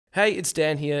Hey, it's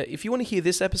Dan here. If you want to hear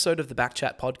this episode of the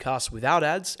Backchat podcast without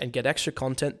ads and get extra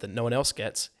content that no one else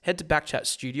gets, head to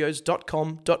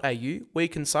backchatstudios.com.au where you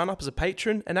can sign up as a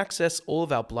patron and access all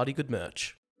of our bloody good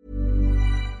merch.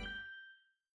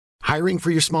 Hiring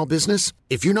for your small business?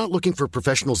 If you're not looking for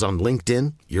professionals on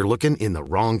LinkedIn, you're looking in the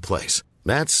wrong place.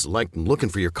 That's like looking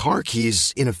for your car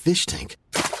keys in a fish tank.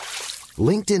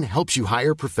 LinkedIn helps you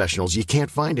hire professionals you can't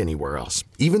find anywhere else,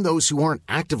 even those who aren't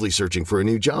actively searching for a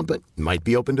new job but might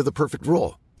be open to the perfect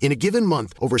role. In a given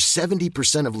month, over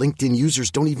 70% of LinkedIn users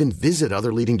don't even visit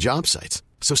other leading job sites.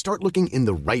 So start looking in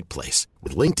the right place.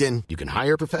 With LinkedIn, you can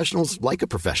hire professionals like a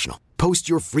professional. Post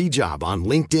your free job on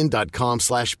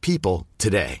linkedin.com/people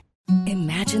today.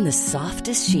 Imagine the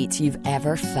softest sheets you've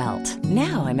ever felt.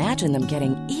 Now imagine them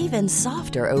getting even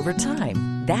softer over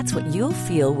time. That's what you'll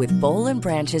feel with Boll &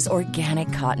 Branch's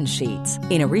organic cotton sheets.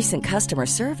 In a recent customer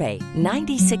survey,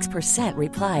 96%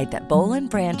 replied that Boll &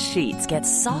 Branch sheets get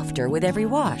softer with every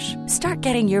wash. Start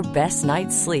getting your best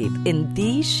night's sleep in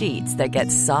these sheets that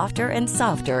get softer and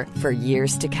softer for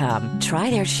years to come. Try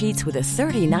their sheets with a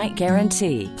 30-night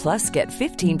guarantee. Plus, get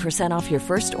 15% off your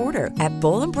first order at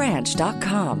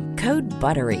bollandbranch.com. Code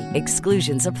BUTTERY.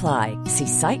 Exclusions apply. See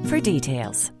site for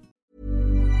details.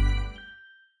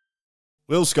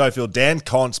 Will Schofield, Dan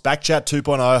Conce, Backchat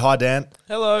 2.0. Hi, Dan.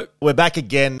 Hello. We're back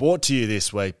again, brought to you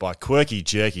this week by Quirky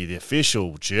Jerky, the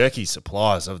official jerky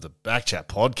suppliers of the Backchat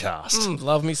podcast.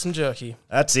 Love me some jerky.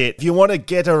 That's it. If you want to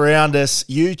get around us,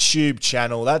 YouTube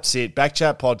channel, that's it,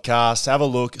 Backchat podcast. Have a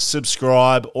look,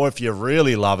 subscribe, or if you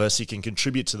really love us, you can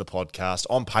contribute to the podcast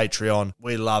on Patreon.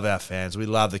 We love our fans. We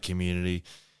love the community.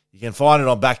 You can find it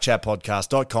on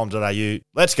backchatpodcast.com.au.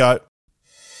 Let's go.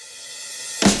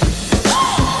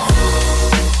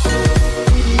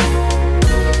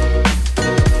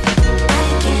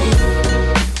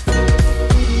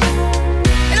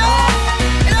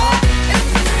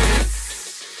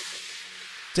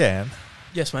 Dan.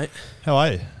 Yes, mate. How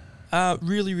are you?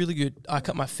 Really, really good. I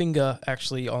cut my finger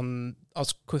actually I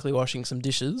was quickly washing some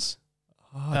dishes.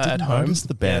 I didn't notice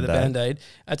the Band-Aid. Yeah, the Band-Aid.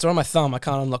 It's on my thumb. I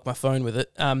can't unlock my phone with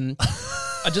it. I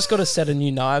just got a set of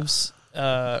new knives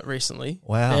recently.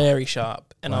 Wow. Very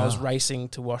sharp. And I was racing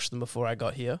to wash them before I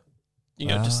got here. You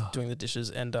know, just doing the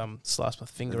dishes and sliced my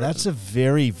finger. That's a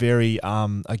very, very,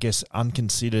 I guess,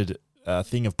 unconsidered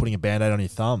thing of putting a Band-Aid on your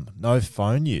thumb. No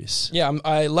phone use. Yeah,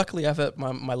 I luckily have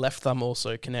my left thumb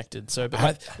also connected. So,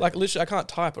 but literally, I can't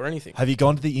type or anything. Have you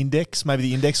gone to the index, maybe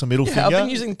the index or middle finger? Yeah, I've been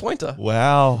using the pointer.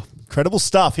 Wow. Incredible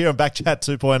stuff here on Backchat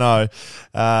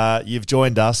 2.0. You've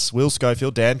joined us, Will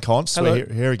Schofield, Dan Conce. Hello. We're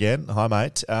here again. Hi,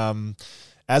 mate.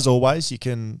 As always, you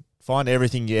can find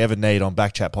everything you ever need on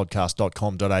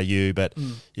backchatpodcast.com.au, but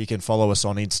you can follow us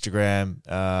on Instagram,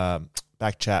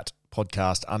 Backchat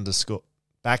 _podcast.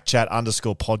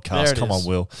 Come on,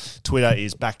 Will. Twitter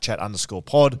is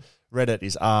backchat_pod. Reddit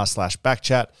is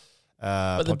r/backchat.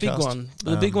 But the big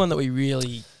one that we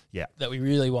really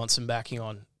want some backing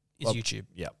on is YouTube.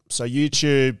 Yeah. So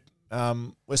YouTube,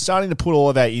 we're starting to put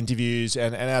all of our interviews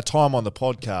and our time on the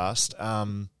podcast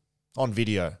on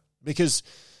video because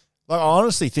I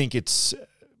honestly think it's,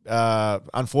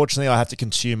 unfortunately, I have to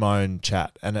consume my own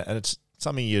chat and it's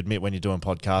something you admit when you're doing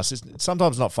podcasts. It's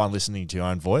sometimes not fun listening to your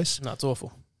own voice. No, it's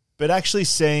awful. But actually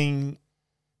seeing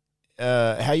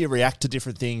how you react to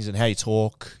different things and how you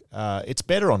talk, it's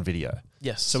better on video.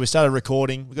 Yes. So we started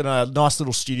recording. We've got a nice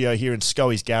little studio here in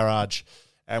Scoey's Garage,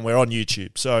 and we're on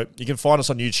YouTube. So you can find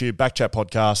us on YouTube, Backchat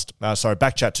Podcast.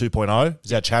 Backchat 2.0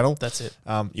 is our channel. That's it.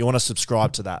 You want to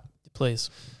subscribe to that.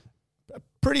 Please.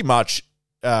 Pretty much,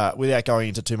 without going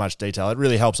into too much detail, it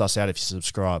really helps us out if you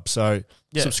subscribe. So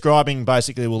subscribing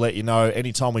basically will let you know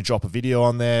anytime we drop a video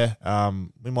on there.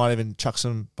 We might even chuck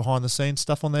some behind-the-scenes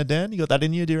stuff on there, Dan. You got that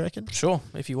in you, do you reckon? Sure,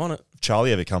 if you want it. If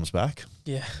Charlie ever comes back.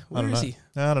 Yeah, where is he?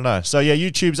 I don't know. So, yeah,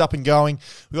 YouTube's up and going.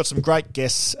 We've got some great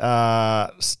guests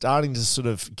starting to sort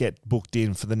of get booked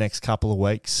in for the next couple of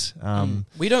weeks.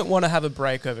 We don't want to have a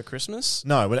break over Christmas.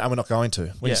 No, and we're not going to.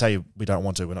 When you say we don't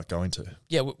want to, we're not going to.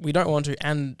 Yeah, we don't want to,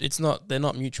 and they're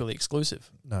not mutually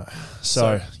exclusive. No.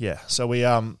 So we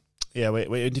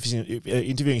we're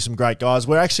interviewing some great guys.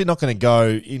 We're actually not going to go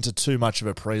into too much of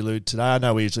a prelude today. I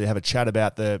know we usually have a chat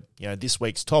about this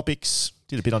week's topics.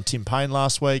 Did a bit on Tim Payne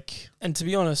last week. And to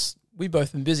be honest, we've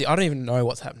both been busy. I don't even know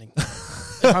what's happening.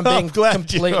 If I'm being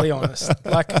completely honest.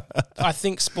 Like, I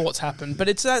think sports happen, but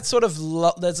it's that sort of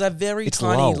there's a very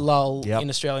tiny lull in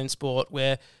Australian sport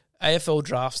where AFL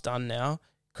draft's done now.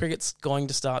 Cricket's going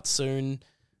to start soon.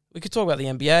 We could talk about the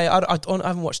NBA. I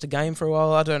haven't watched a game for a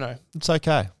while. I don't know. It's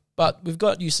okay. But we've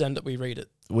got You Send It, We Read It.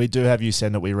 We do have You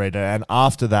Send It, We Read It. And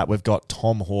after that, we've got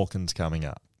Tom Hawkins coming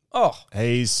up. Oh.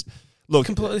 Look,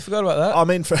 completely forgot about that. I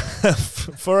mean, for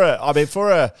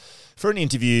an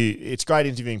interview, it's great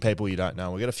interviewing people you don't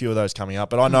know. We've got a few of those coming up,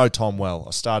 but I know Tom well.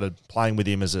 I started playing with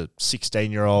him as a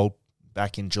 16-year-old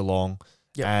back in Geelong,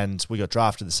 and we got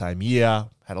drafted the same year,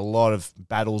 had a lot of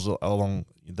battles along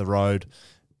the road,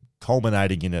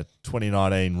 culminating in a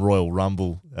 2019 Royal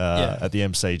Rumble at the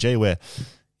MCG where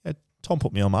Tom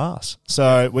put me on my ass.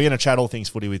 So we're going to chat all things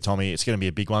footy with Tommy. It's going to be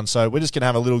a big one. So we're just going to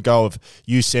have a little go of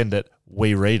you send it,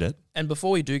 we read it. And before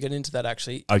we do get into that,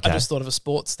 actually, I just thought of a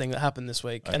sports thing that happened this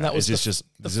week. Okay. And that was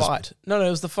the fight. No, it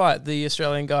was the fight. The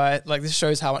Australian guy, like this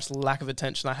shows how much lack of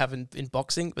attention I have in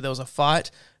boxing, but there was a fight.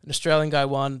 An Australian guy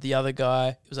won. The other guy,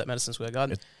 it was at Madison Square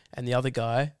Garden, and the other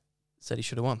guy said he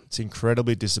should have won. It's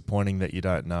incredibly disappointing that you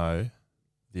don't know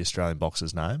the Australian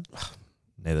boxer's name.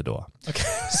 Neither do I. Okay.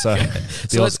 So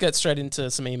let's get straight into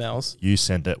some emails. You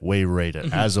send it, we read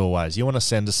it. As always, you want to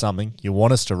send us something, you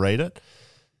want us to read it.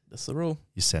 That's the rule.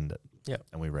 You send it. Yeah.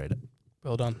 And we read it.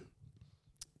 Well done. Do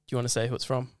you want to say who it's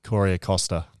from? Corey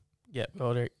Acosta. Yeah.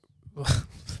 Well, yeah.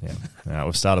 Now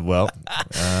we've started well.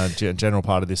 General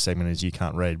part of this segment is you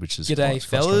can't read, which is G'day,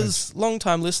 fellas. Long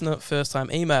time listener, first time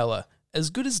emailer. As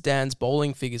good as Dan's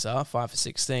bowling figures are, 5 for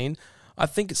 16, I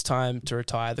think it's time to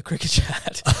retire the cricket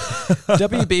chat.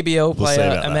 WBBL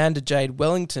player Amanda Jade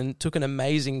Wellington took an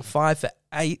amazing 5 for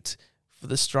 8 for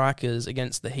the Strikers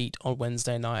against the Heat on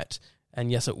Wednesday night. And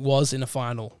yes, it was in a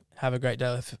final. Have a great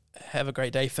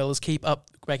day, fellas. Keep up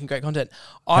making great content.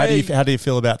 How do you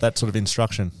feel about that sort of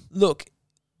instruction? Look,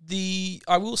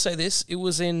 I will say this. It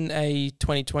was in a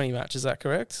 2020 match. Is that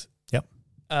correct? Yep.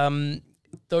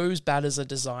 Those batters are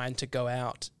designed to go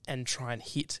out and try and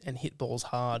hit balls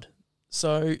hard.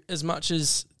 So as much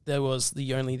as there was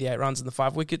only the 8 runs and the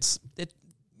 5 wickets, it's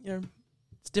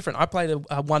different. I played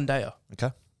a one-dayer.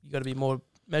 Okay. You got to be more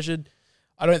measured.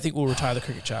 I don't think we'll retire the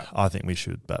cricket chat. I think we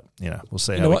should, but we'll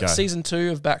see how we go. Season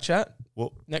 2 of Back Chat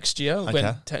next year,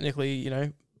 when technically,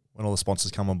 when all the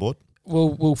sponsors come on board,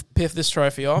 we'll piff this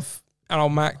trophy off, and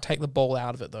I'll take the ball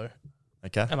out of it though.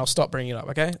 Okay. And I'll stop bringing it up.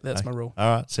 Okay, that's my rule.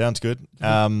 All right, sounds good.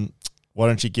 Why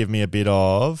don't you give me a bit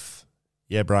of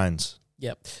brains?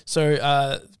 Yep.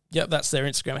 So, that's their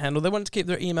Instagram handle. They wanted to keep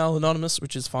their email anonymous,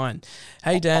 which is fine.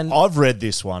 Hey, Dan. I've read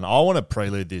this one. I want to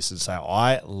prelude this and say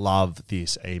I love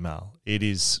this email. It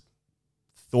is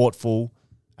thoughtful,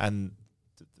 and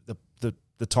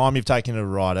the time you've taken to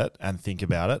write it and think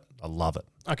about it, I love it.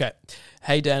 Okay.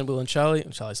 Hey, Dan, Will, and Charlie.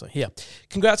 Charlie's here.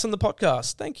 Congrats on the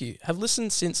podcast. Thank you. Have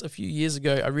listened since a few years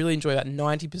ago. I really enjoy about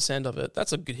 90% of it.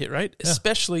 That's a good hit rate,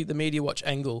 especially the Media Watch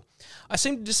angle. I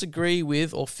seem to disagree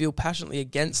with or feel passionately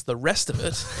against the rest of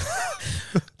it,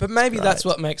 but maybe that's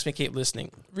what makes me keep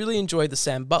listening. Really enjoyed the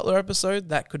Sam Butler episode.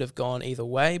 That could have gone either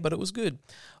way, but it was good.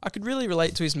 I could really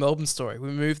relate to his Melbourne story. We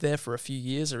moved there for a few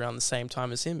years around the same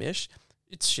time as him-ish.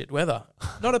 It's shit weather.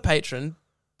 Not a patron,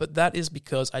 but that is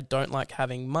because I don't like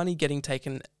having money getting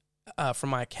taken from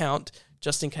my account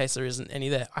just in case there isn't any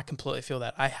there. I completely feel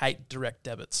that. I hate direct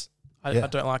debits. I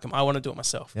don't like them. I want to do it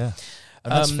myself. Yeah,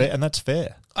 and that's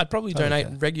fair. I'd probably donate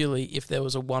regularly if there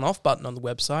was a one-off button on the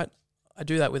website. I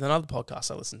do that with another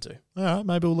podcast I listen to. All right,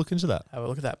 maybe we'll look into that. Have a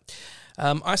look at that.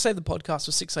 I save the podcast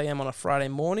for 6 a.m. on a Friday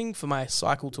morning for my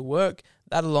cycle to work.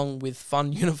 That, along with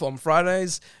fun uniform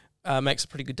Fridays, makes a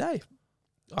pretty good day.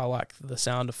 I like the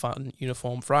sound of fun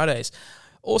uniform Fridays.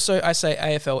 Also, I say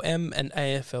AFLM and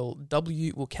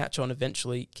AFLW will catch on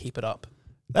eventually. Keep it up.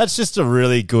 That's just a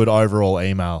really good overall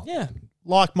email. Yeah.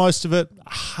 Like most of it,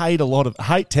 hate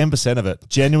 10% of it.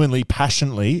 Genuinely,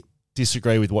 passionately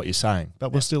disagree with what you're saying,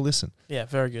 but we'll still listen. Yeah,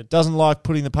 very good. Doesn't like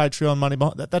putting the Patreon money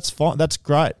behind that. That's fine. That's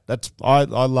great. I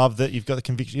love that you've got the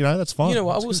conviction. That's fine. You know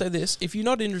what? That's I will say this. If you're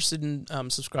not interested in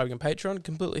subscribing on Patreon,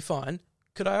 completely fine.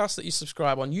 Could I ask that you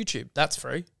subscribe on YouTube? That's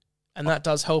free, and that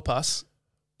does help us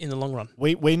in the long run.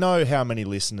 We know how many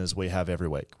listeners we have every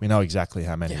week. We know exactly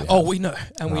how many we have. We know.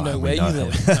 And we know where you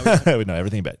live. No, we know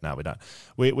everything about... No, we don't.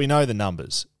 We know the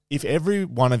numbers. If every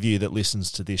one of you that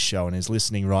listens to this show and is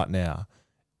listening right now,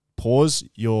 pause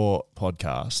your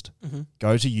podcast,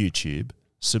 go to YouTube,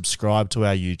 subscribe to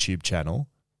our YouTube channel,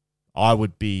 I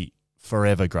would be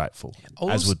forever grateful,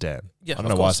 as would Dan. Yeah, I don't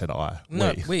know why I said I.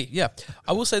 No, we.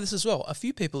 I will say this as well. A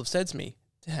few people have said to me,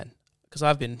 Dan, because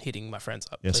I've been hitting my friends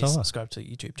up, please subscribe to the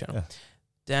YouTube channel. Yeah.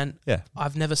 Dan,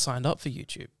 I've never signed up for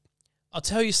YouTube. I'll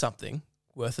tell you something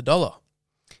worth $1.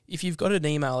 If you've got an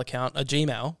email account, a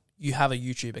Gmail, you have a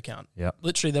YouTube account. Yeah.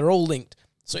 Literally, they're all linked.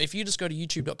 So if you just go to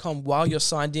youtube.com while you're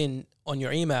signed in on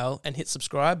your email and hit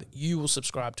subscribe, you will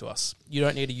subscribe to us. You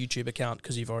don't need a YouTube account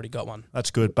because you've already got one.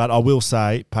 That's good. But I will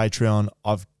say, Patreon,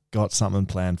 I've got something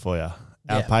planned for you.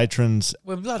 Our patrons...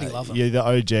 We bloody love them. You're the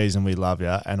OGs and we love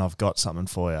you, and I've got something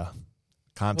for you.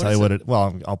 can't tell you what it.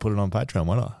 Well, I'll put it on Patreon,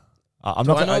 won't I? I'm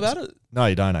not. Do I know about it? No,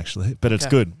 you don't actually, but it's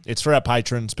good. It's for our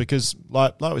patrons because,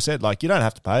 like we said, like you don't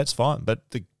have to pay. It's fine, but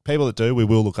the people that do, we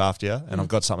will look after you. And I've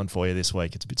got something for you this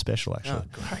week. It's a bit special, actually.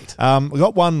 Oh, great. We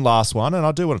got one last one, and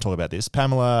I do want to talk about this.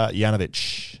 Pamela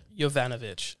Janovic.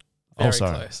 Jovanovic. Very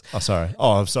close. Oh, sorry.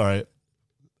 Oh, I'm sorry.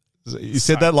 You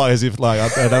said that like as if like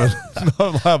I'm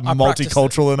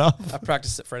multicultural enough. I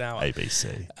practiced it for an hour.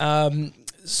 ABC.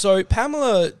 So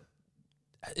Pamela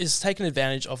is taking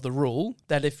advantage of the rule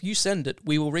that if you send it,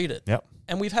 we will read it. Yep.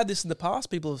 And we've had this in the past.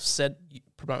 People have said,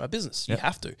 promote my business. You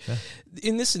have to. Yeah.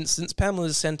 In this instance, Pamela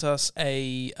has sent us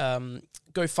a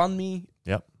GoFundMe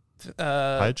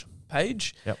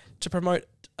page to promote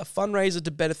a fundraiser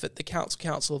to benefit the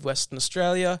Council of Western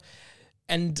Australia.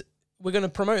 And we're going to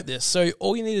promote this. So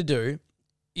all you need to do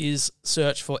is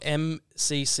search for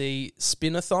MCC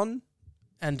Spinathon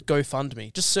and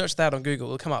GoFundMe. Just search that on Google.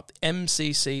 It'll come up.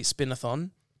 MCC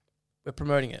Spinathon. We're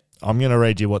promoting it. I'm going to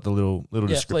read you what the little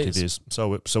descriptive is.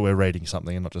 So we're reading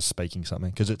something and not just speaking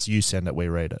something because it's you send it, we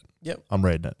read it. Yep. I'm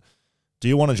reading it. Do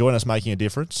you want to join us making a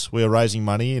difference? We are raising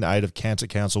money in aid of Cancer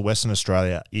Council Western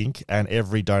Australia, Inc., and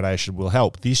every donation will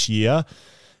help. This year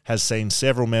has seen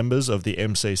several members of the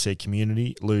MCC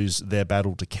community lose their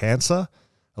battle to cancer,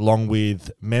 along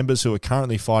with members who are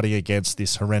currently fighting against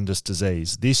this horrendous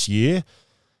disease. This year,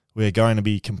 we're going to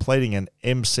be completing an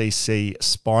MCC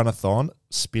spinathon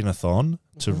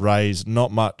to raise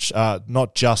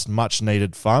not just much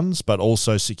needed funds, but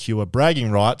also secure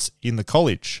bragging rights in the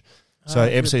college. So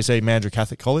MCC Mandurah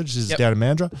Catholic College is down in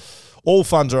Mandurah. All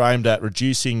funds are aimed at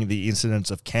reducing the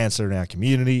incidence of cancer in our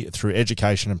community through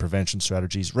education and prevention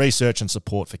strategies, research and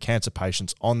support for cancer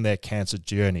patients on their cancer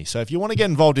journey. So if you want to get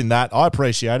involved in that, I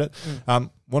appreciate it.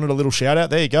 Wanted a little shout out.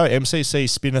 There you go, MCC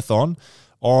Spinathon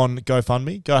on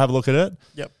GoFundMe. Go have a look at it.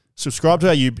 Yep. Subscribe to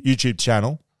our YouTube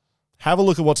channel. Have a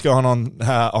look at what's going on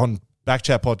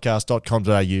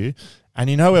backchatpodcast.com.au. And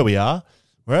you know where we are.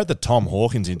 We're at the Tom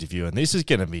Hawkins interview, and this is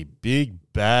going to be big,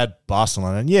 bad,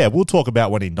 bustling. And yeah, we'll talk about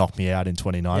when he knocked me out in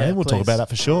 2019. Yeah, we'll talk about that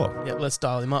for sure. Yeah, let's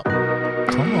dial him up.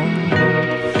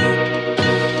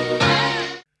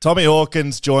 Tommy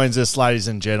Hawkins joins us, ladies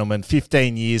and gentlemen.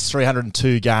 15 years,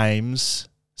 302 games,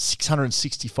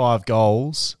 665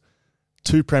 goals,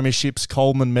 2 premierships,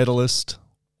 Coleman medalist,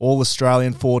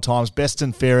 All-Australian 4 times, best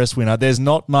and fairest winner. There's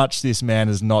not much this man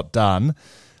has not done.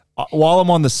 While I'm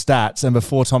on the stats and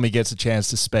before Tommy gets a chance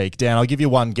to speak, Dan, I'll give you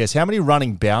one guess. How many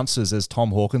running bounces has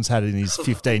Tom Hawkins had in his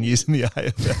 15 years in the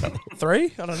AFL?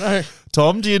 3? I don't know.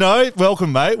 Tom, do you know?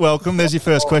 Welcome, mate. Welcome. There's your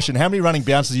first question. How many running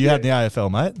bounces have you had in the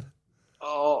AFL, mate?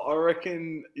 Oh, I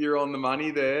reckon you're on the money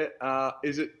there.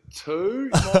 Is it 2?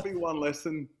 It might be one less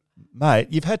than... Mate,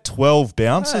 you've had 12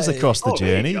 bounces across the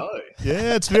journey.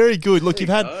 Yeah, it's very good. Look, you've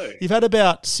had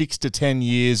about 6 to 10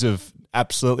 years of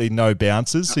absolutely no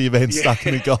bounces, so you've been stuck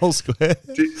in the goal square.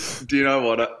 Do you know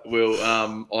what, Will?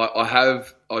 I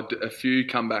have a few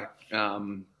come back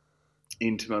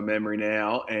into my memory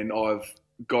now, and I've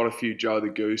got a few Joe the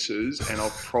Gooses, and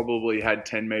I've probably had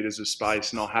 10 metres of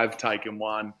space, and I have taken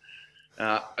one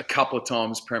a couple of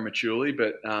times prematurely,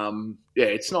 but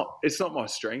it's not my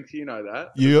strength. You know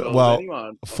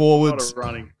that. Forwards.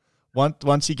 Running.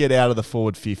 Once you get out of the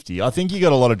forward 50, I think you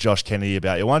got a lot of Josh Kennedy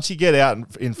about you. Once you get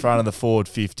out in front of the forward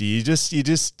 50, you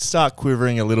just start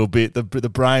quivering a little bit. The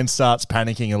brain starts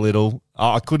panicking a little.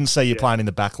 I couldn't see you playing in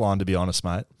the back line, to be honest,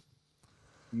 mate.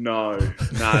 No.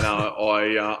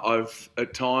 I've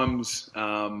at times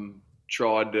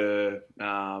tried to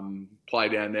play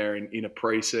down there in a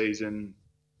pre-season,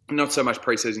 not so much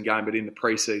pre-season game, but in the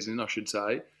pre-season, I should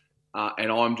say.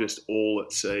 And I'm just all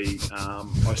at sea.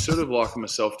 I sort of liken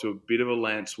myself to a bit of a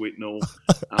Lance Whitnell.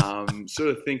 Sort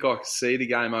of think I can see the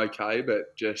game okay,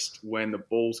 but just when the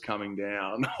ball's coming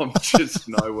down, I'm just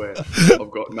nowhere.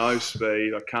 I've got no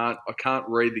speed. I can't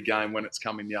read the game when it's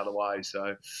coming the other way.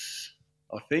 So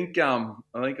I think I've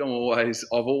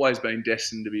always been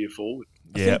destined to be a forward.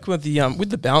 I think with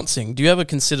the bouncing, do you ever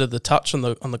consider the touch on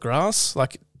the grass?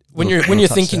 Like when you're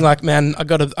thinking like, man, I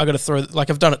got to throw, like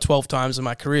I've done it 12 times in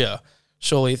my career.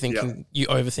 Surely you're thinking you're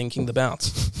overthinking the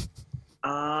bounce.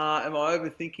 Am I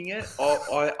overthinking it?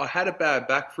 I had a bad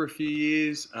back for a few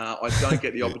years. I don't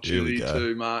get the opportunity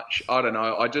too much. I don't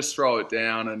know. I just throw it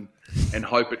down and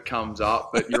hope it comes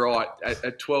up. But you're right.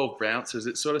 At 12 bounces,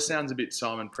 it sort of sounds a bit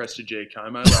Simon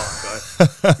Prestigiacomo like.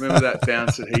 So remember that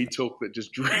bounce that he took that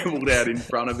just dribbled out in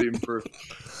front of him for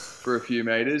a few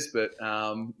metres. But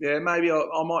maybe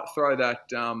I might throw that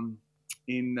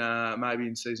maybe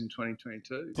in season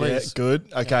 2022. Yeah,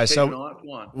 good. Okay, so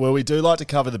we do like to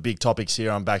cover the big topics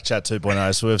here on Backchat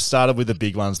 2.0. So we've started with the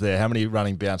big ones there. How many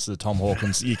running bounces to Tom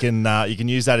Hawkins? You can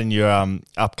use that in your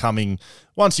upcoming,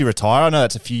 once you retire. I know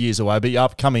that's a few years away, but your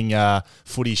upcoming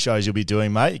footy shows you'll be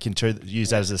doing, mate. You can use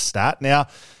that as a stat. Now,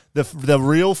 the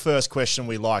real first question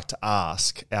we like to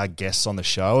ask our guests on the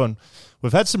show, and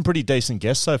we've had some pretty decent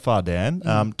guests so far, Dan.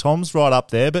 Tom's right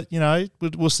up there, but,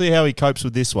 we'll see how he copes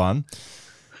with this one.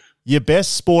 Your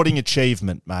best sporting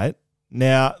achievement, mate.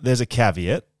 Now, there's a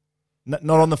caveat.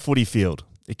 Not on the footy field.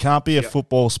 It can't be a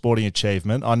football sporting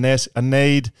achievement. I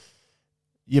need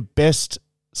your best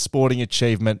sporting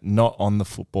achievement not on the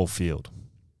football field.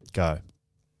 Go.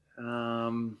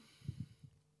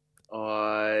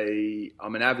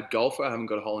 I'm an avid golfer. I haven't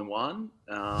got a hole-in-one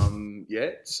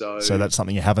yet. So that's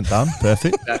something you haven't done?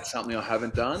 Perfect. That's something I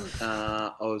haven't done.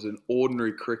 I was an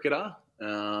ordinary cricketer,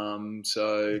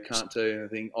 so can't tell you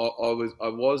anything.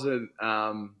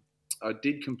 I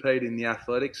did compete in the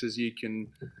athletics, as you can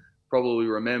probably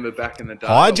remember back in the day.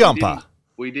 High jumper.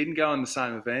 We didn't go in the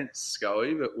same events,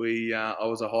 Scully, but I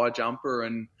was a high jumper,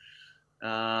 and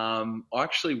I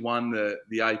actually won the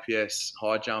APS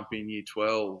high jump in year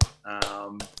 12.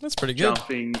 That's pretty good.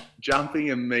 Jumping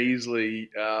a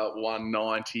measly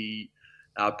 190,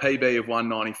 PB of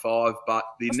 195. But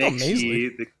the next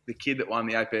year, the kid that won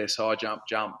the APS high jump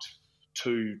jumped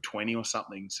 220 or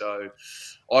something. So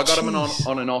I got him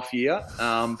on an off year,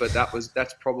 but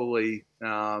that's probably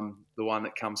the one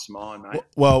that comes to mind, mate.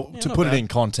 Well, to put it in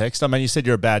context, I mean, you said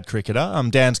you're a bad cricketer.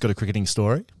 Dan's got a cricketing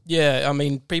story. Yeah, I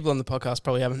mean, people on the podcast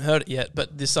probably haven't heard it yet,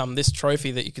 but this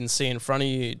trophy that you can see in front of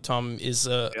you, Tom, is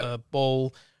a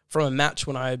ball from a match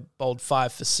when I bowled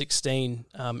 5 for 16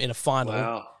 in a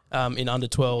final in under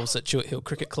 12s at Chewett Hill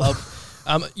Cricket Club.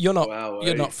 You're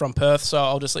not from Perth, so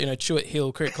I'll just let you know, Chewett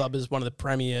Hill Cricket Club is one of the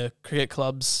premier cricket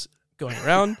clubs going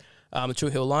around. The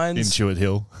Chewett Hill Lions. In Chewett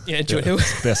Hill. Yeah, in Chewett Hill.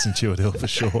 Best in Chewett Hill for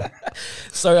sure.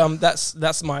 So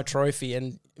that's my trophy,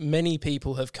 and many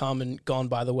people have come and gone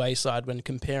by the wayside when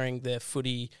comparing their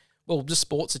footy, well, just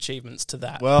sports achievements to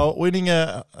that. Well, winning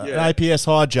an APS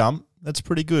high jump, that's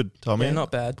pretty good, Tommy. Yeah,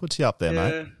 not bad. Puts you up there,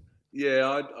 mate.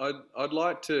 Yeah, I'd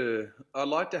like to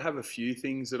have a few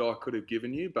things that I could have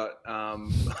given you, but I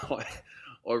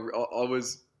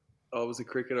was a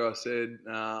cricketer. I said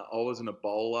I wasn't a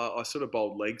bowler. I sort of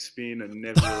bowled leg spin and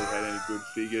never really had any good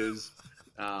figures.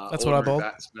 That's what I bowled.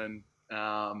 Batsman.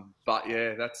 But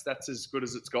yeah, that's as good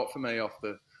as it's got for me off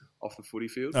the footy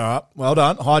field. All right, well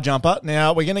done, high jumper.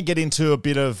 Now we're going to get into a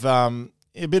bit of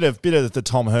the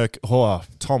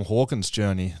Tom Hawkins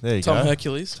journey. There you go. Tom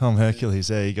Hercules. Tom Hercules.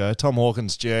 There you go. Tom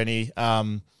Hawkins' journey.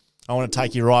 I want to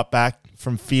take you right back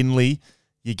from Finley.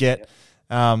 You get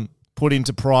put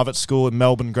into private school at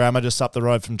Melbourne Grammar, just up the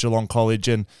road from Geelong College,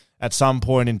 and at some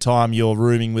point in time, you're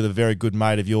rooming with a very good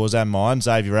mate of yours and mine,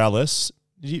 Xavier Ellis.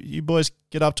 Did you boys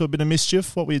get up to a bit of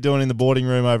mischief? What were you doing in the boarding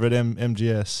room over at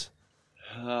MGS?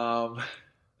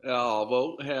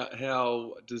 Well,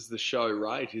 how does the show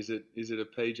rate? Is it a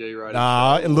PG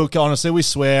rated? Look, honestly, we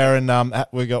swear, and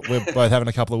we're both having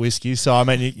a couple of whiskeys. So I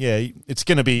mean, yeah, it's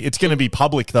gonna be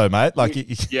public though, mate. Like,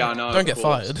 I know. Don't get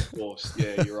fired. Of course,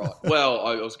 yeah, you're right. Well,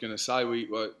 I was going to say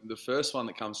the first one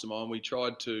that comes to mind. We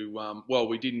tried to.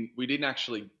 We didn't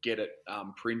actually get it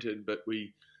printed, but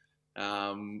we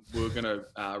were going to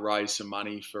raise some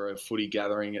money for a footy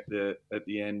gathering at the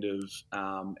end of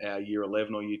our year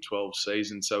 11 or year 12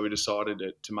 season. So we decided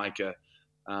to make a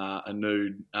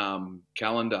nude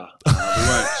calendar. We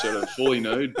weren't sort of fully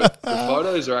nude, but the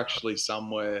photos are actually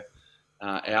somewhere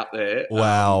out there.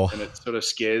 Wow. And it sort of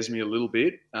scares me a little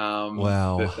bit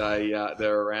that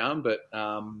they're around. But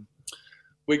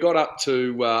we got up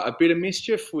to a bit of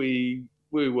mischief. We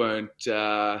weren't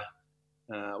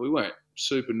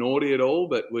super naughty at all,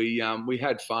 but we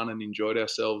had fun and enjoyed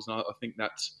ourselves, and I think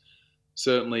that's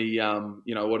certainly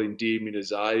what endeared me to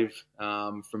Zave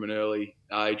from an early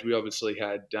age. We obviously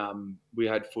had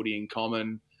footy in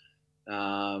common.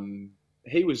 Zave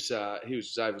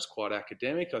was quite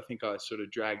academic. I think I sort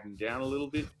of dragged him down a little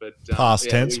bit, but past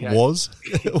tense was.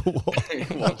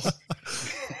 It was.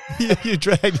 You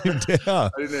dragged him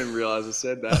down. I didn't even realise I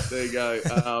said that. There you go.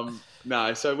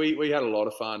 No, so we had a lot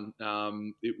of fun.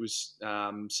 It was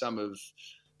some of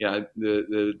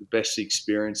the best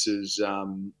experiences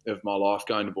of my life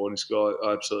going to boarding school.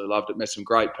 I absolutely loved it. Met some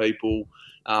great people,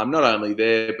 not only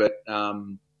there, but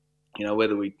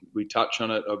whether we touch on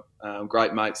it,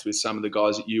 great mates with some of the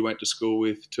guys that you went to school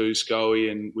with too, Scully,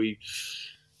 and we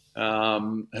have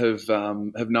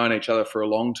known each other for a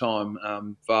long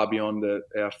time, far beyond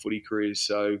our footy careers.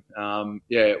 So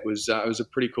it was a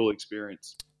pretty cool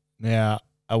experience. Now,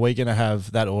 are we going to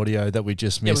have that audio that we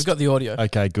just missed? Yeah, we've got the audio.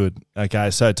 Okay, good. Okay,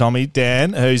 so Tommy,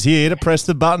 Dan, who's here to press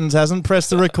the buttons, hasn't pressed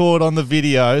the record on the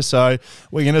video, so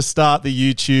we're going to start the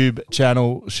YouTube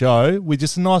channel show with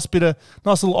just a nice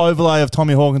little overlay of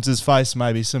Tommy Hawkins' face,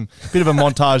 maybe some bit of a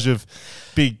montage of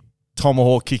big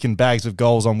tomahawk kicking bags of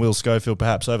goals on Will Schofield,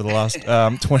 perhaps over the last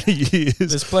 20 years.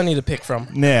 There's plenty to pick from.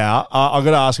 Now, I've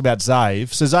got to ask about Zave.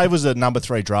 So Zave was a number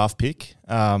 3 draft pick,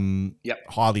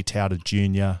 highly touted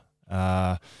junior,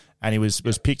 and he was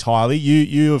picked highly.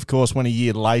 You of course went a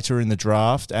year later in the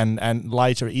draft, and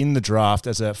later in the draft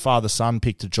as a father-son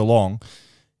pick to Geelong.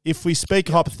 If we speak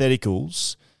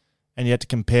hypotheticals, and you had to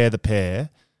compare the pair,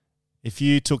 if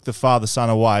you took the father-son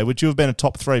away, would you have been a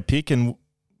top 3 pick? And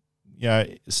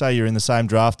say you're in the same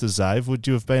draft as Zave, would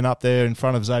you have been up there in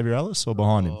front of Xavier Ellis or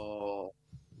behind him?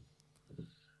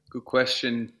 Good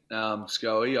question,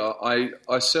 Scully. I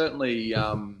certainly,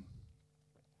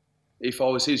 if I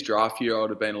was his draft year, I would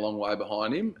have been a long way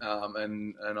behind him,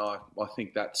 and I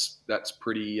think that's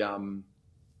pretty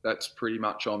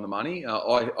much on the money.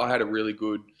 I had a really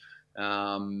good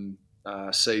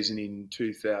season in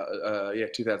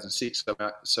 2006.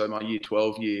 So my year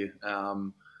 12 year.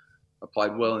 I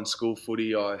played well in school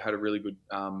footy. I had a really good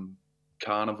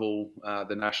carnival,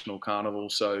 the national carnival.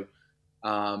 So,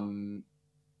 I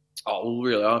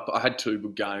had 2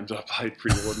 good games. I played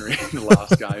pretty ordinary in the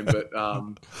last game, but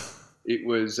it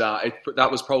was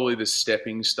that was probably the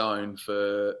stepping stone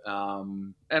for.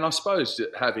 And I suppose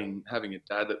that having a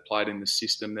dad that played in the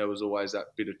system, there was always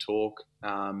that bit of talk,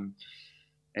 and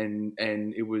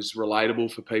it was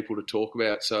relatable for people to talk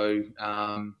about. So,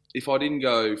 if I didn't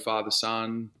go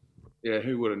father-son. Yeah,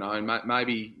 who would have known?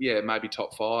 Maybe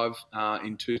top 5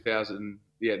 in 2000.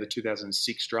 Yeah, the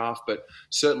 2006 draft, but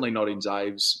certainly not in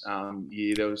Zave's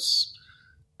year. There was,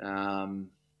 I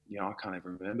can't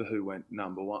even remember who went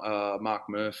number 1. Mark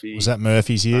Murphy. Was that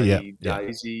Murphy's year? Yeah.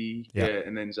 Daisy. Yeah,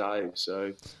 and then Zave.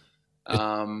 So,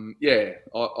 I'm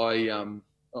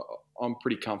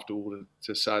pretty comfortable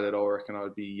to say that I reckon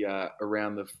I'd be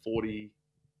around the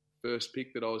 41st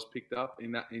pick that I was picked up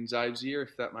in Zave's year,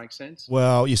 if that makes sense.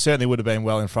 Well, you certainly would have been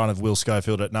well in front of Will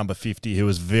Schofield at number 50, who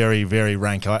was very, very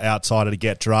rank outsider to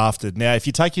get drafted. Now, if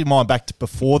you take your mind back to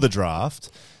before the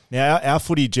draft, now our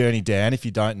footy journey, Dan, if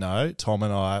you don't know, Tom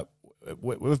and I,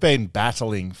 we've been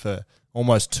battling for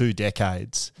almost 2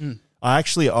 decades. I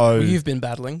actually owe... Well, you've been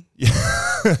battling.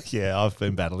 Yeah, I've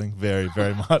been battling very,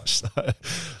 very much so.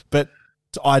 But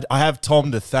I have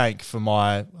Tom to thank for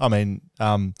my,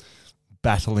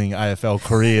 battling AFL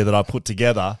career that I put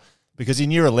together, because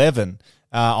in year 11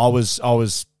 I was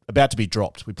about to be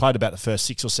dropped. We played about the first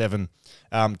 6 or 7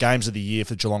 games of the year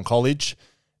for Geelong College,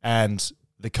 and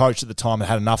the coach at the time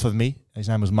had enough of me. His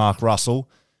name was Mark Russell,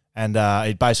 and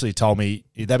he basically told me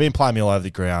they've been playing me all over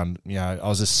the ground. I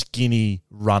was a skinny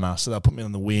runner, so they put me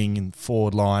on the wing and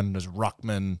forward line as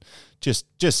ruckman, just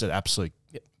an absolute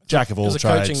jack of all trades,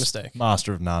 coaching mistake,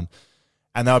 master of none.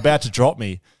 And they were about to drop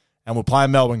me, and we're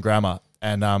playing Melbourne Grammar.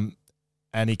 And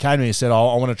he came to me and said,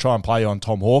 I want to try and play you on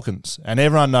Tom Hawkins. And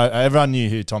everyone knew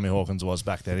who Tommy Hawkins was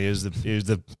back then. He was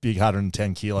the big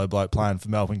 110 kilo bloke playing for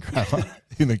Melbourne Grammar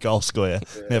in the goal square.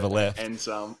 Never left. And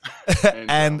some.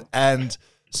 And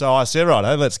so I said,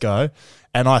 right, let's go.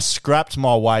 And I scrapped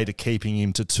my way to keeping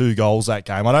him to 2 goals that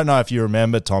game. I don't know if you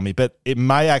remember, Tommy, but it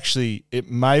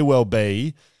may well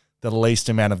be the least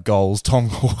amount of goals Tom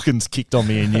Hawkins kicked on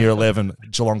me in year 11,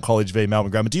 Geelong College v Melbourne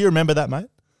Grammar. Do you remember that, mate?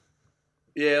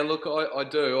 Yeah, look, I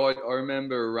do. I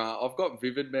remember, I've got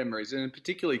vivid memories, and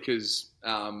particularly because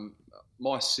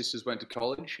my sisters went to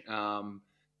college,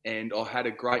 and I had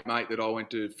a great mate that I went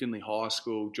to Finley High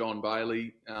School, John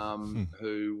Bailey,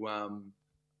 who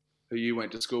you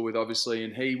went to school with, obviously,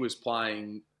 and he was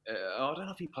playing. I don't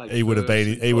know if he played. He would have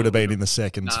been. He would have been in the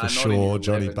seconds for sure.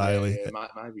 Johnny Bailey,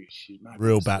 maybe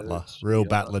real battler,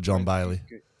 John Bailey.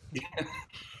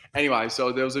 Anyway,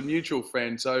 so there was a mutual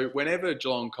friend. So whenever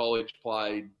Geelong College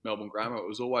played Melbourne Grammar, it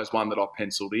was always one that I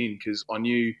penciled in because I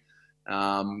knew,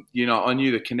 I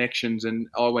knew the connections, and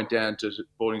I went down to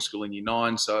boarding school in year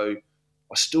 9. So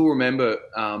I still remember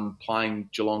playing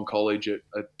Geelong College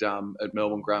at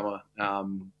Melbourne Grammar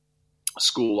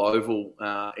School Oval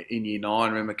in year 9. I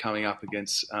remember coming up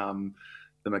against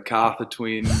the MacArthur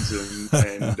twins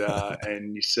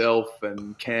and yourself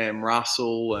and Cam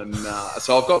Russell, and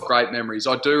so I've got great memories.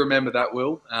 I do remember that,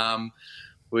 Will.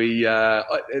 We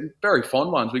very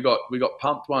fond ones. We got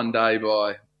pumped one day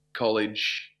by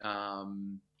college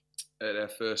at our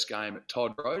first game at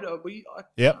Todd Road. I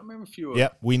remember a few.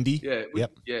 Windy.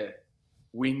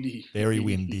 Windy. Very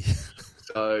windy.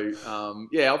 So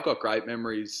I've got great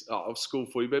memories of school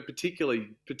footy, but particularly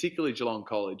Geelong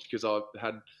College, because I've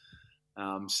had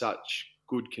such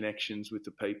good connections with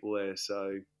the people there.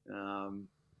 So, I'm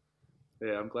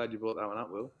glad you brought that one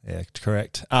up, Will. Yeah,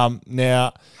 correct.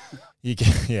 Now,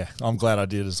 I'm glad I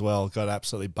did as well. Got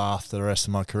absolutely bathed the rest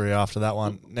of my career after that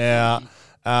one. Now,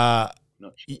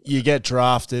 you get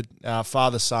drafted,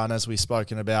 father, son, as we've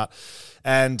spoken about,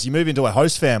 and you move into a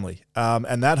host family.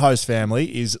 And that host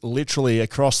family is literally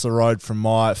across the road from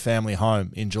my family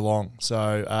home in Geelong.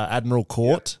 So Admiral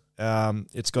Court. Yep.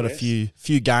 It's got a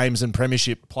few games and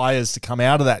premiership players to come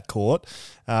out of that court.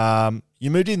 You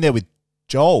moved in there with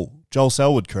Joel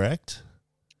Selwood, correct?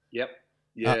 Yep.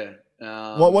 Yeah.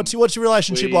 What's your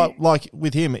relationship like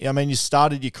with him? I mean, you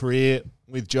started your career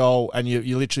with Joel, and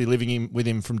you're literally living with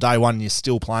him from day one, and you're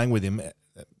still playing with him. It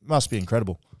must be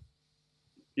incredible.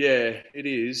 Yeah, it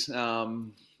is. I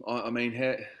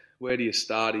mean, where do you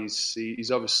start?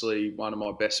 He's obviously one of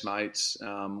my best mates.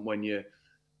 When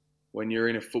you're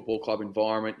in a football club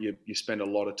environment, you spend a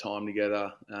lot of time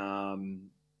together.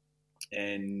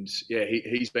 And yeah,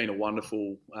 he's been a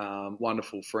wonderful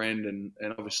friend and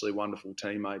obviously wonderful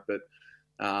teammate. But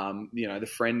the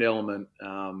friend element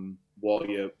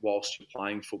whilst you're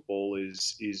playing football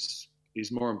is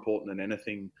more important than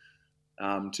anything.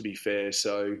 To be fair,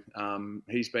 so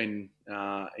he's been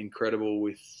incredible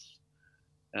with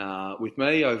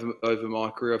me over my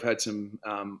career. I've had some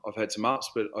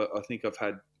ups, but I think I've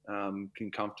had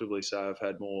can comfortably say I've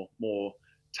had more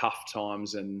tough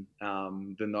times than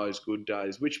those good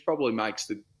days, which probably makes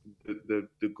the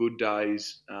good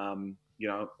days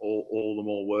all the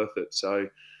more worth it. So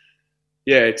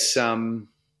yeah,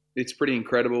 it's pretty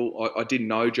incredible. I didn't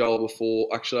know Joel before.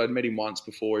 Actually, I'd met him once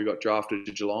before he got drafted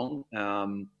to Geelong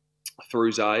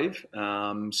through Zave.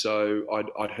 So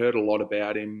I'd heard a lot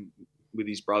about him with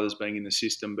his brothers being in the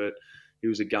system, but he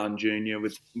was a gun junior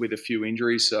with a few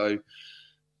injuries. So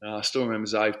I still remember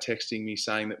Zave texting me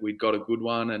saying that we'd got a good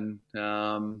one. And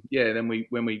then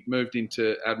when we moved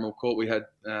into Admiral Court, we had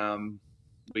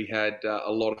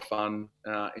a lot of fun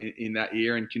in that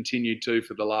year and continued to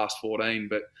for the last 14.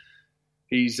 But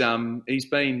he's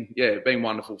been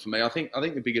wonderful for me. I think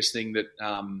the biggest thing that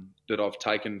I've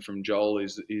taken from Joel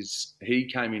is he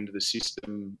came into the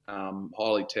system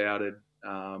highly touted.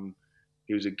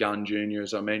 He was a gun junior,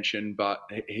 as I mentioned, but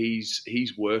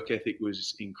his work ethic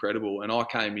was incredible. And I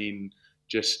came in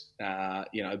just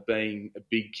being a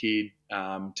big kid,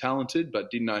 talented,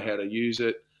 but didn't know how to use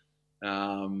it.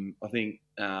 I think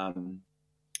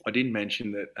I didn't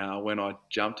mention that when I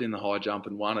jumped in the high jump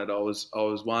and won it, I was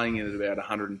weighing in at about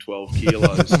 112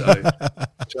 kilos. So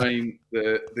between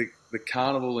the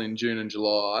carnival in June and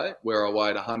July, where I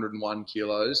weighed 101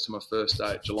 kilos, to my first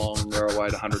day at Geelong, where I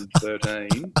weighed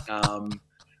 113,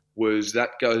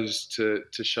 goes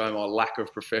to show my lack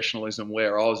of professionalism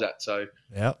where I was at. So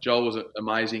Joel was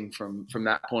amazing from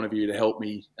that point of view to help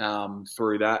me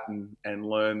through that and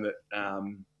learn that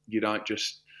you don't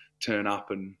just turn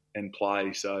up and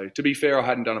play. So to be fair, I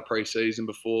hadn't done a pre-season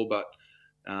before, but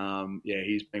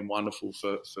he's been wonderful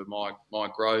for my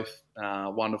growth.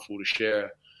 Wonderful to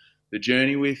share the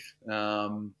journey with.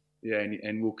 And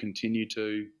we'll continue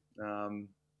to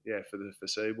for the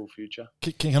foreseeable future.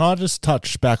 Can I just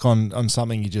touch back on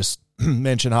something you just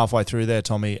mentioned halfway through there,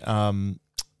 Tommy?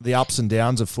 The ups and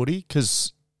downs of footy,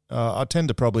 because I tend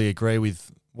to probably agree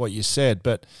with what you said,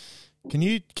 but can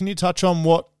you touch on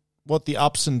what the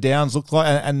ups and downs look like,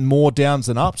 and more downs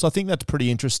than ups? I think that's pretty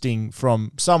interesting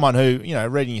from someone who,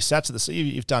 reading your stats at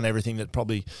you've done everything that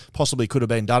possibly could have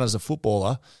been done as a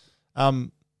footballer.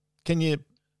 Can you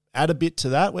add a bit to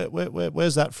that?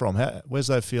 Where's that from? Where's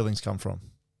those feelings come from?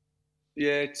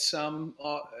 Yeah, it's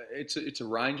a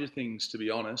range of things, to be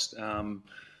honest.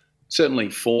 Certainly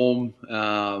form.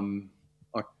 When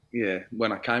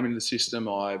I came into the system,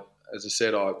 as I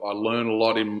said, I learned a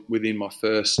lot within my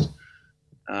first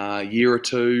year or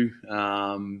two.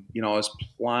 I was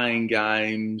playing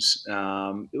games.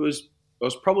 I was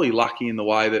probably lucky in the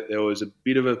way that there was a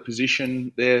bit of a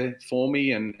position there for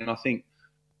me, and I think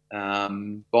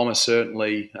Bomber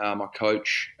certainly, my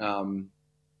coach,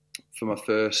 for my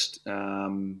first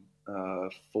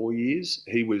 4 years,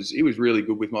 he was really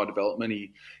good with my development.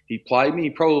 He played me. He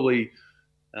probably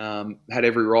had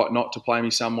every right not to play me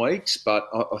some weeks, but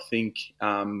I think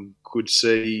could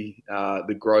see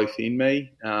the growth in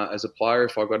me as a player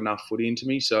if I got enough footy into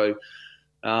me. So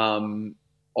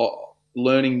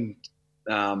learning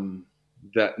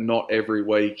that not every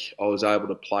week I was able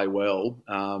to play well,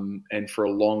 and for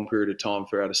a long period of time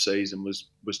throughout a season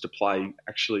was to play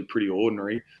actually pretty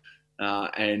ordinary.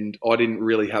 And I didn't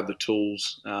really have the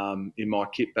tools in my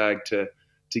kit bag to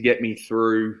get me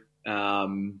through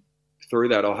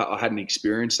that. I hadn't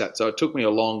experienced that. So it took me a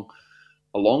long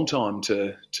long time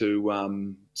to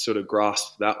sort of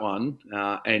grasp that one,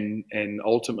 and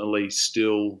ultimately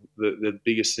still the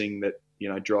biggest thing that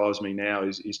drives me now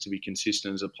is to be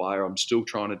consistent as a player. I'm still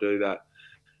trying to do that,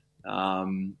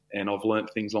 and I've learnt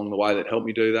things along the way that help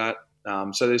me do that.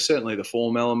 So there's certainly the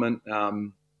form element,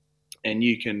 and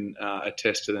you can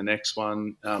attest to the next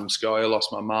one. Sky, I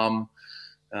lost my mum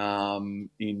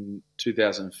in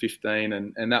 2015,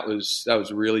 and that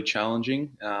was really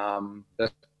challenging.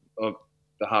 That's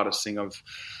the hardest thing I've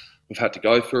had to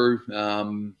go through.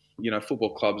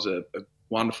 Football clubs are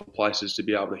wonderful places to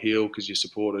be able to heal because you're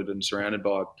supported and surrounded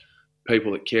by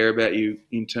people that care about you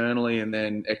internally, and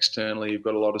then externally you've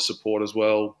got a lot of support as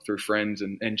well through friends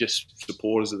and just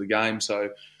supporters of the game. So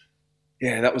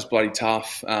yeah, that was bloody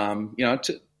tough.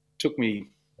 It took me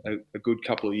a good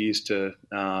couple of years to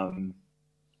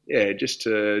just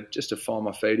to find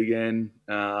my feet again.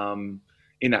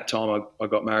 In that time, I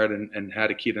got married and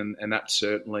had a kid, and that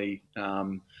certainly,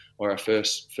 or our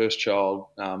first child,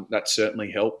 that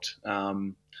certainly helped.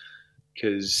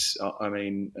 Because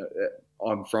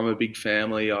I'm from a big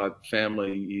family.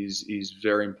 Family is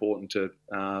very important to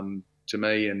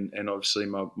me, and obviously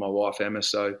my wife Emma.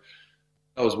 So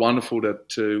it was wonderful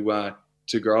to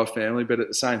grow a family, but at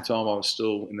the same time, I was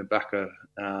still in the back of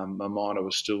my mind. I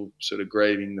was still sort of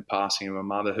grieving the passing of my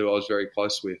mother, who I was very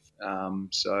close with.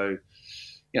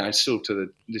 Still to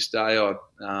this day, I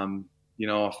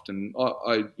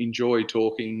enjoy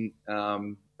talking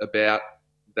about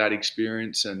that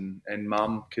experience and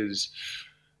mum, because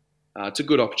it's a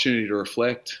good opportunity to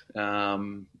reflect. I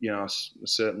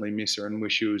certainly miss her and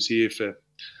wish she was here for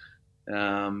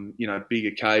big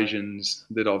occasions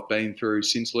that I've been through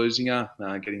since losing her,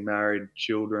 getting married,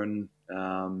 children,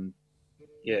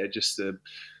 just the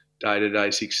day-to-day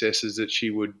successes that she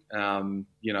would,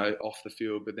 off the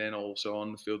field, but then also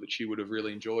on the field that she would have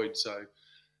really enjoyed. So,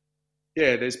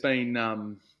 yeah, there's been a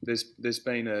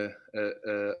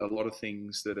lot of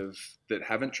things that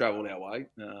haven't travelled our way,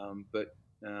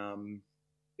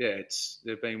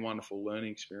 they've been wonderful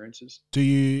learning experiences.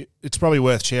 It's probably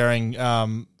worth sharing.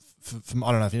 From,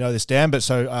 I don't know if you know this, Dan, but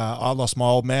so I lost my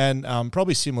old man.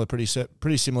 Probably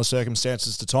pretty similar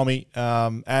circumstances to Tommy,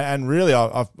 and really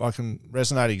I can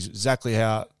resonate exactly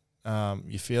how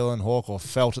you feel and Hawk or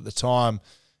felt at the time.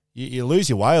 You lose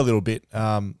your way a little bit.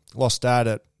 Lost Dad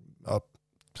at I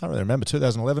can't really remember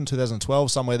 2011, 2012,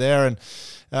 somewhere there, and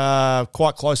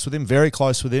quite close with him, very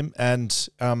close with him, and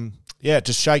it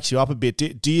just shakes you up a bit.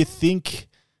 Do you think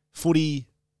footy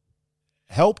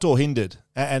helped or hindered?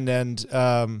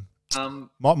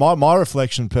 My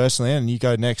reflection personally, and you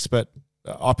go next, but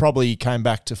I probably came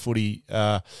back to footy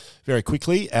very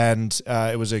quickly, and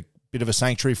it was a bit of a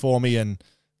sanctuary for me, and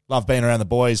loved being around the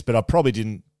boys, but I probably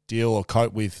didn't deal or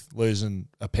cope with losing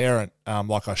a parent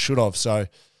like I should have. So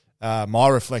my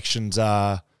reflections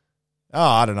are,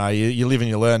 I don't know, you live and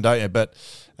you learn, don't you? But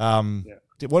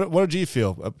what did you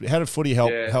feel? How did footy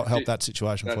help that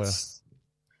situation for you?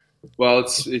 Well,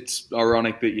 it's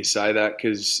ironic that you say that,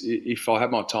 because if I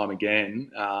had my time again,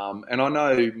 and I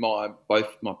know both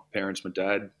my parents, my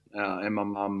dad and my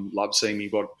mum, love seeing me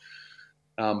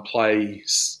play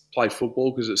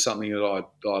football, because it's something that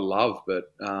I love.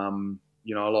 But I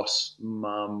lost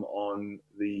Mum on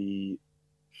the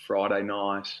Friday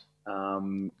night.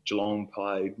 Geelong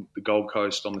played the Gold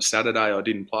Coast on the Saturday. I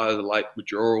didn't play, the late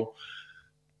withdrawal.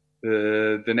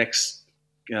 The next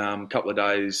couple of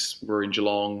days were in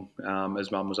Geelong,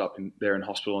 as Mum was up there in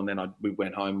hospital, and then we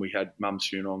went home. We had Mum's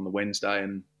funeral on the Wednesday,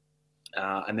 and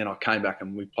then I came back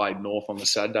and we played North on the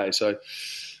Saturday. So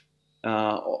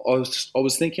I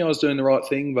was thinking I was doing the right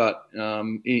thing, but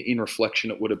in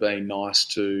reflection, it would have been nice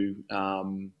to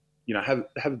have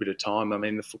a bit of time. I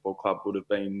mean, the football club would have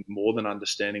been more than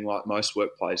understanding, like most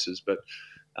workplaces, but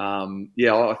I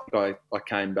think I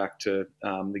came back to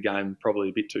the game probably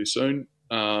a bit too soon.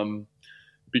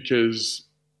 Because,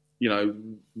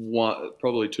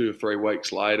 probably 2 or 3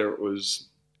 weeks later,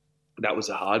 that was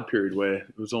a hard period where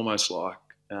it was almost like,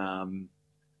 Mum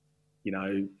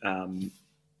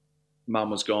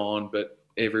was gone, but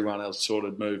everyone else sort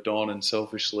of moved on, and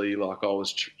selfishly, like I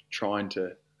was trying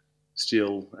to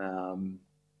still,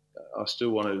 I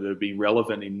still wanted to be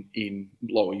relevant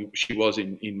she was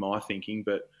in my thinking,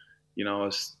 but, I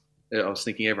was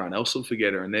thinking everyone else will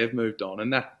forget her and they've moved on,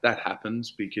 and that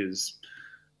happens because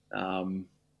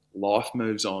life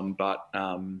moves on. But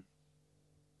I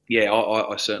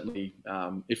certainly,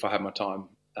 if I had my time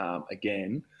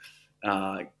again,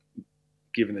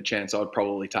 given the chance, I'd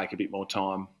probably take a bit more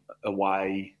time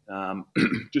away,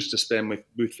 just to spend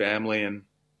with family, and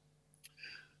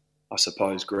I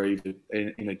suppose grieve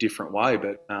in a different way.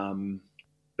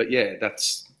 But yeah,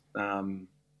 that's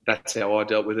that's how I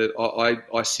dealt with it.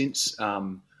 I since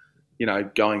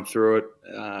going through it,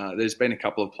 there's been a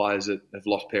couple of players that have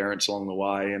lost parents along the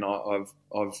way, and I've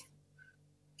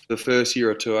the first year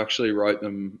or two actually wrote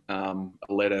them a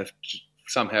letter.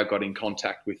 Somehow got in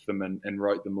contact with them and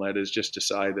wrote them letters just to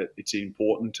say that it's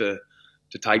important to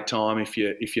take time if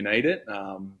you need it.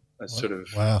 It's sort of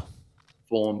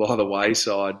fallen by the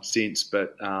wayside since,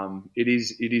 but it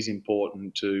is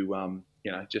important to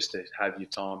just to have your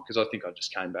time, because I think I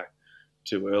just came back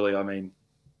too early. I mean,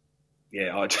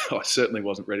 I certainly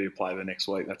wasn't ready to play the next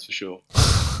week, that's for sure.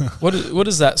 What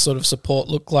does that sort of support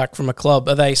look like from a club?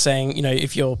 Are they saying,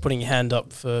 if you're putting your hand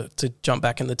up to jump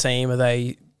back in the team, are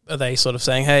they sort of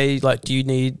saying, hey, like, do you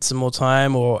need some more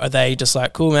time, or are they just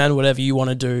like, cool, man, whatever you want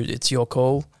to do, it's your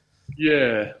call?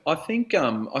 Yeah, I think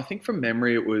from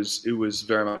memory it was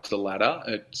very much the latter.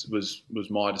 It was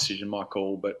my decision, my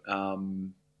call, but I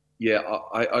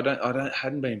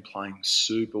hadn't been playing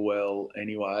super well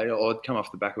anyway. I'd come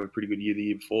off the back of a pretty good year the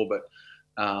year before, but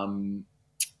I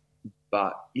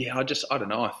don't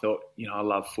know. I thought, I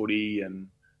love footy, and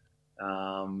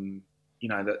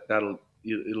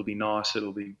it'll be nice.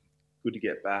 It'll be good to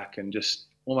get back and just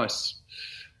almost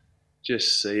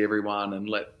just see everyone and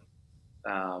let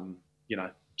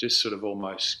just sort of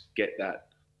almost get that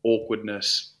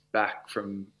awkwardness back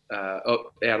from out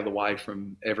of the way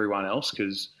from everyone else,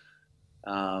 because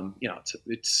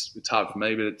it's hard for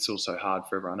me, but it's also hard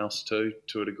for everyone else too,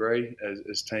 to a degree,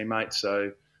 as teammates.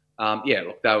 So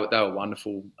look, they were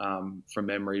wonderful from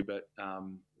memory, but I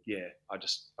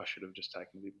should have just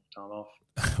taken a bit more time off.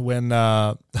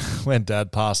 When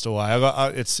Dad passed away,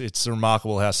 it's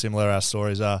remarkable how similar our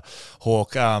stories are,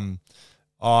 Hawk.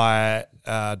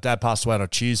 Dad passed away on a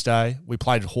Tuesday. We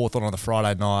played Hawthorn on the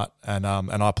Friday night, and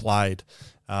I played.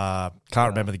 Can't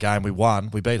remember the game. We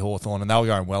won. We beat Hawthorn, and they were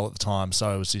going well at the time.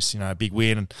 So it was just a big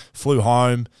win. And flew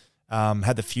home.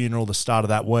 Had the funeral the start of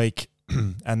that week,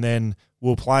 and then we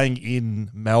were playing in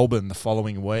Melbourne the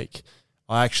following week.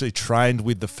 I actually trained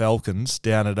with the Falcons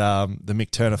down at the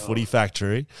Mick Turner Footy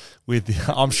Factory.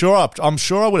 I'm sure I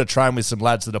would have trained with some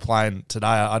lads that are playing today.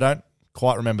 I don't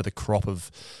quite remember the crop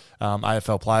of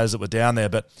AFL players that were down there,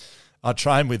 but I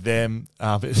trained with them.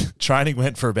 Training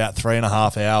went for about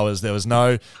 3.5 hours. There was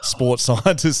no sports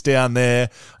scientist down there.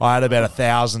 I had about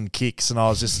 1,000 kicks, and I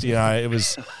was just, it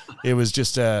was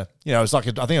just it was like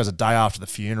I think it was a day after the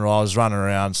funeral. I was running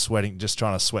around sweating, just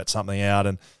trying to sweat something out,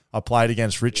 and I played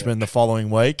against Richmond the following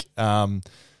week.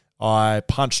 I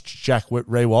punched Jack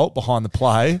Rewalt behind the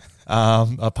play.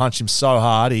 I punched him so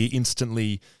hard he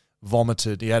instantly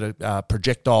vomited. He had a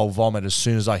projectile vomit as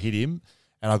soon as I hit him,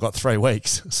 and I got 3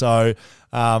 weeks. So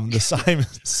the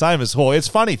same as Hawk. It's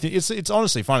funny. It's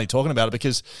honestly funny talking about it,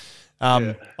 because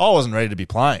I wasn't ready to be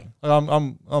playing.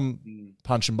 I'm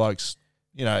punching blokes.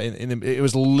 It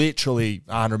was literally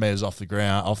 100 metres off the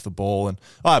ground, off the ball, and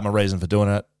I had my reason for doing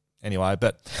it anyway.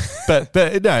 But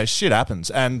no, shit happens,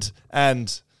 and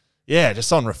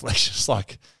just on reflection, it's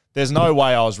like there's no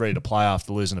way I was ready to play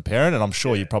after losing a parent, and I'm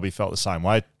sure you probably felt the same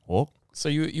way, Hawk. So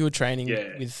you were training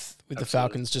with the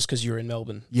Falcons just because you were in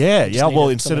Melbourne? Yeah. Well,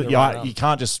 instead of you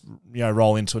can't just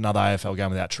roll into another AFL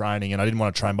game without training, and I didn't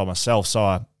want to train by myself, so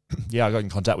I got in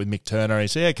contact with Mick Turner. He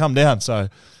said, come down. So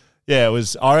it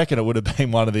was. I reckon it would have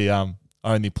been one of the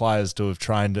only players to have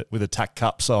trained with a TAC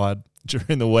Cup side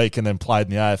during the week and then played in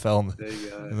the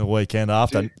AFL in the weekend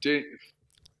after.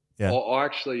 Yeah. I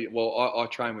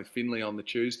train with Finley on the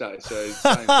Tuesday, so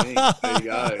same thing. There you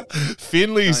go.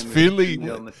 Finley.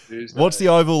 On the Tuesday, what's the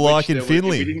oval like in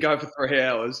Finley? We didn't go for 3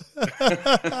 hours.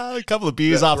 A couple of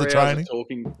beers after training.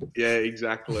 Talking. Yeah,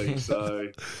 exactly. So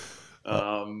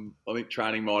I think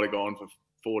training might have gone for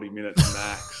 40 minutes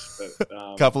max.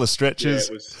 But couple of stretches.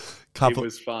 Yeah, it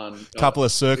was fun. Couple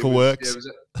of circle works.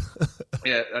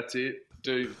 Yeah, that's it.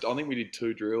 Dude, I think we did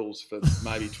 2 drills for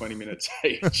maybe 20 minutes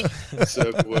each,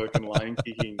 circle work and lane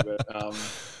kicking. But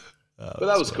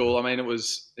that was cool. I mean, it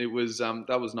was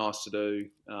that was nice to do.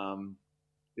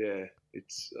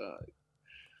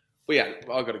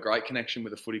 I've got a great connection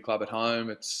with the footy club at home.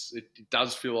 It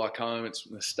does feel like home. It's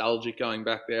nostalgic going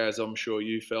back there, as I'm sure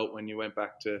you felt when you went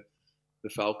back to the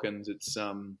Falcons. It's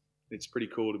pretty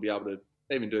cool to be able to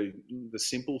even do the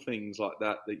simple things like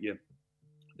that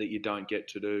you don't get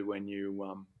to do when you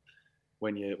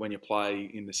play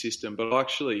in the system. But I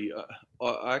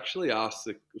actually asked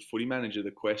the footy manager the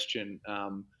question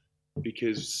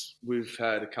because we've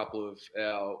had a couple of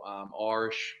our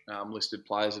Irish listed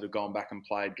players that have gone back and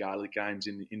played Gaelic games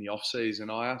in the off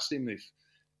season. I asked him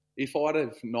if I'd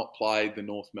have not played the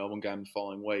North Melbourne game the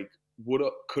following week,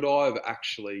 could I have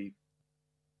actually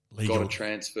got a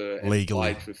transfer and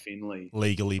played for Finley?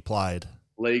 Legally played.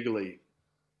 legally.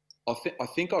 I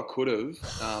think I could have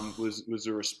was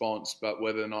a response, but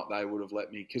whether or not they would have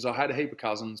let me, because I had a heap of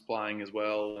cousins playing as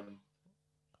well, and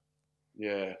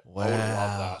yeah, wow, I would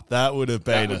have loved that. That would have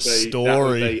been a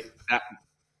story.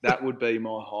 That would be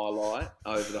my highlight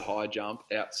over the high jump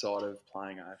outside of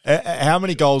playing AFL. How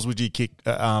many goals would you kick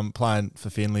playing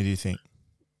for Finley, do you think?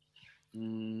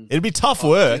 It'd be tough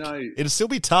work. It'd still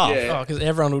be tough. Yeah, because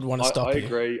everyone would want to stop you. I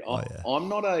agree. I'm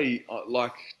not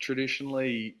like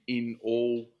traditionally in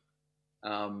all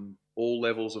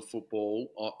levels of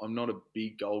football. I'm not a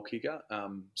big goal kicker.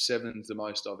 7's the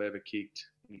most I've ever kicked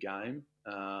in a game,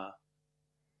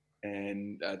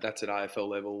 and that's at AFL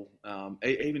level.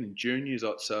 Even in juniors,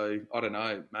 so I don't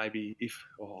know. Maybe if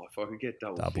I could get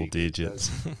double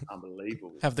digits,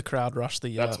 unbelievable. Have the crowd rush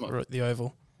the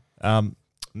oval.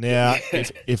 Now,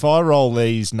 if I roll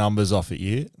these numbers off at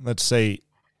you, let's see.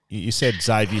 You said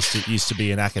Zave used to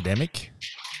be an academic.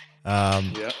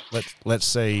 Yeah. Let's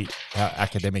see how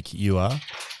academic you are.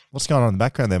 What's going on in the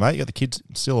background there, mate? You got the kids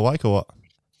still awake or what?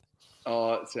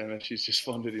 Oh, Sam, she's just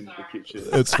wandered into the kitchen.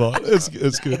 It's fine. It's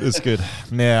good. It's good.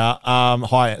 Now,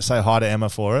 say hi to Emma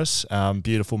for us.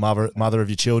 Beautiful mother of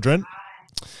your children.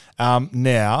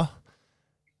 Now,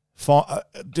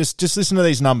 just listen to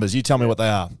these numbers. You tell me what they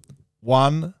are.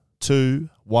 1, 2,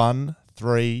 1,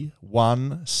 3,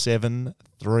 1, 7,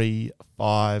 3,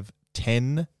 5,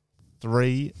 10,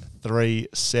 3, 3,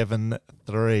 7,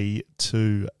 3,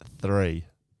 2, 3.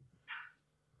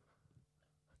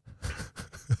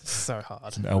 So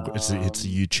hard. It's a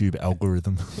YouTube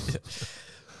algorithm.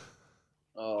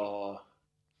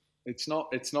 It's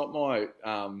not my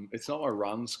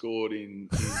run scored in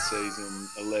season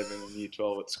 11 and year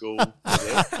 12 at school.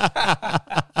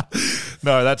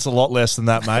 No, that's a lot less than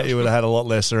that, mate. You would have had a lot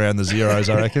less around the zeros,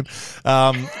 I reckon.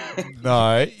 No,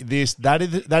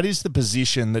 that is the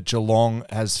position that Geelong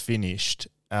has finished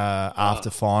after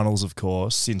finals, of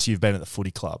course, since you've been at the footy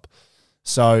club.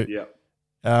 So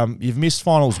you've missed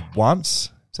finals once.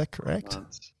 Is that correct?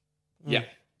 Once. Yeah.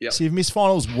 So you've missed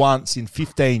finals once in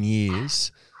 15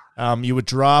 years. You were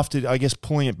drafted, I guess,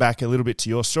 pulling it back a little bit to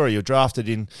your story. You were drafted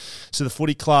to the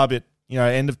footy club at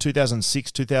end of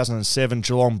 2006, 2007.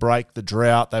 Geelong break the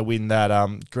drought. They win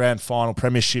that grand final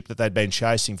premiership that they'd been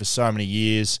chasing for so many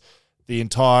years. The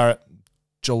entire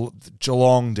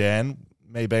Geelong, Dan,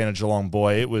 me being a Geelong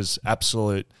boy, it was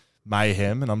absolute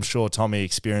mayhem, and I'm sure Tommy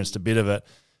experienced a bit of it.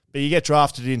 But you get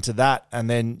drafted into that, and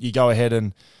then you go ahead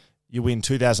and you win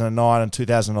 2009 and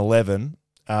 2011.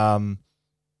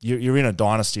 You're in a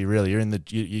dynasty, really.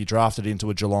 You're drafted into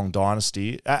a Geelong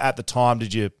dynasty. At the time,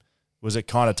 was it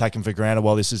kind of taken for granted,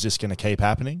 well, this is just going to keep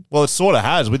happening? Well, it sort of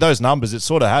has. With those numbers, it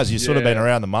sort of has. You've sort of been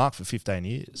around the mark for 15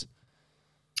 years.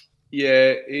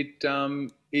 Yeah, it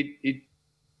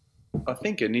I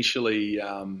think initially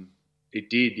it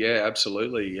did, yeah,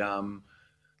 absolutely.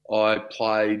 I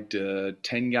played 10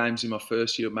 games in my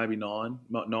first year, maybe 9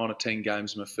 or 10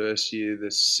 games in my first year. The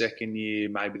second year,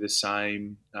 maybe the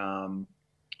same.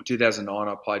 2009,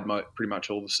 I played pretty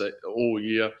much all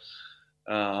year.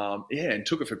 And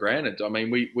took it for granted. I mean,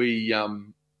 we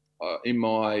in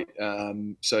my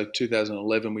so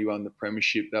 2011 we won the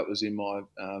premiership. That was in my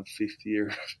 5th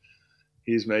year.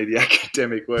 Here's me, the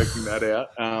academic, working that out.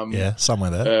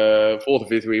 Somewhere there. 4th or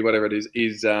 5th year, whatever it is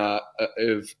the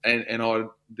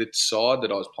side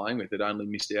that I was playing with had only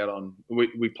missed out on.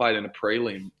 We played in a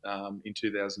prelim in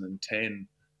 2010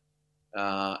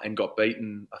 and got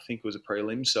beaten. I think it was a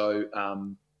prelim. So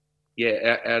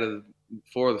out of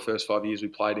 4 of the first 5 years we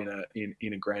played in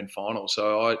a grand final.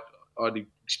 So I'd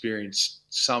experienced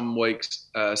some weeks,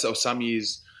 some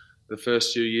years. The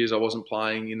first 2 years I wasn't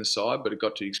playing in the side, but it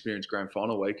got to experience grand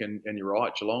final week. And you're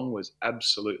right, Geelong was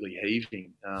absolutely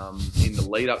heaving in the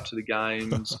lead up to the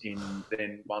games.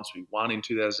 Then once we won in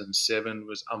 2007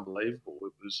 was unbelievable.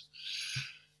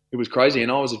 It was crazy.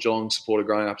 And I was a Geelong supporter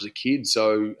growing up as a kid.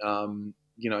 So,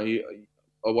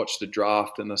 I watched the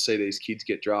draft and I see these kids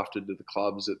get drafted to the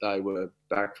clubs that they were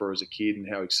back for as a kid and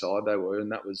how excited they were.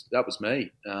 And that was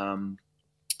me.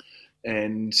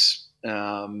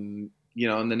 In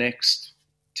the next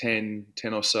 10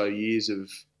 or so years have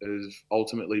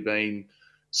ultimately been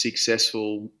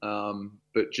successful,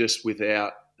 but just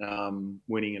without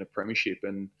winning in a premiership.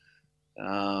 And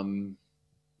I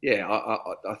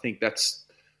think that's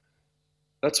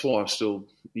why I'm still,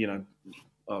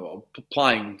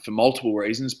 playing for multiple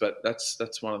reasons, but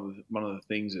that's one of the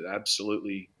things that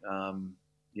absolutely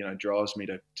drives me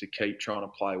to keep trying to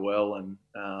play well and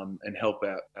help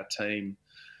our team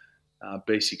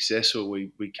be successful.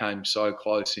 We came so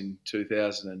close in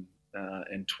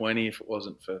 2020. If it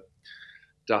wasn't for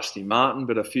Dusty Martin,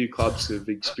 but a few clubs have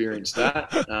experienced that.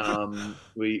 I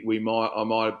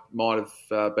might have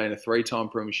been a 3-time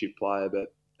premiership player,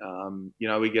 but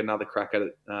we get another crack at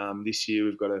it this year.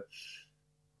 We've got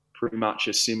pretty much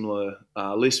a similar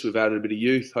list. We've added a bit of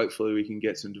youth. Hopefully, we can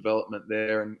get some development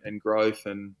there and growth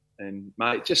and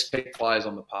mate, just keep players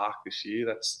on the park this year.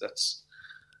 That's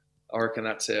I reckon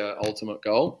that's our ultimate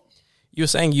goal. You were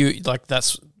saying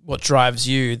that's what drives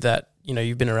you. That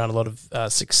you've been around a lot of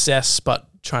success, but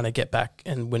trying to get back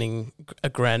and winning a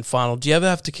grand final. Do you ever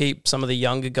have to keep some of the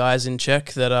younger guys in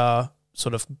check that are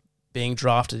sort of being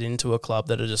drafted into a club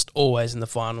that are just always in the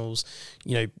finals,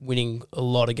 winning a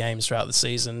lot of games throughout the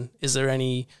season?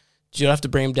 Do you have to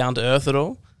bring them down to earth at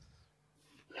all?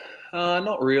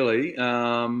 Not really.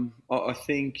 I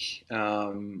think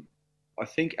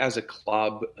as a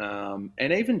club,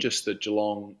 and even just the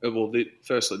Geelong,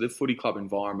 firstly the footy club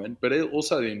environment, but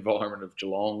also the environment of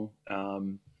Geelong,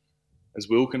 as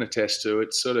Will can attest to,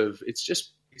 it's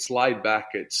laid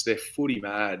back. They're footy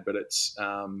mad, but it's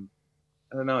I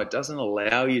don't know. It doesn't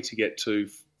allow you to get too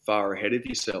far ahead of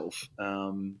yourself.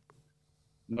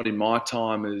 Not in my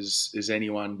time as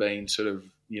anyone being sort of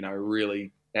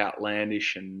really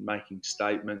outlandish and making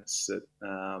statements that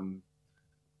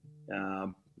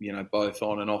both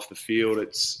on and off the field.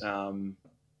 It's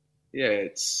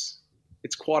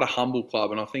quite a humble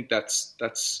club, and I think that's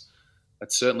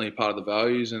certainly a part of the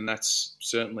values, and that's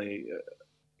certainly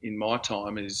in my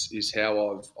time is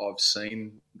how I've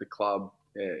seen the club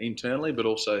internally, but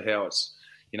also how it's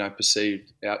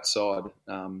perceived outside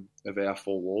of our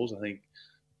four walls. I think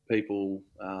people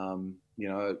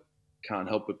can't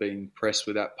help but be impressed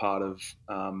with that part of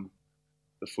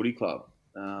the footy club.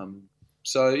 I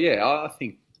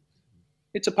think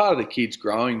it's a part of the kids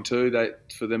growing too,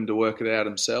 that for them to work it out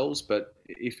themselves. But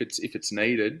if it's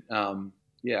needed,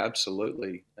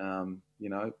 absolutely.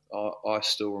 I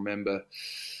still remember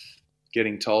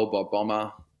getting told by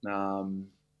Bomber, that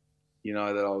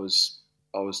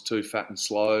I was too fat and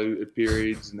slow at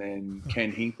periods, and then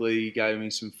Ken Hinkley gave me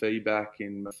some feedback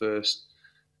in my first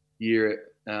year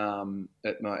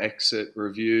at my exit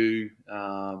review.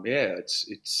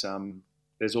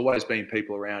 There's always been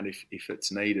people around if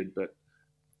it's needed, but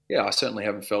I certainly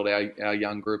haven't felt our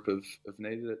young group have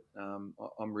needed it.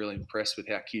 I'm really impressed with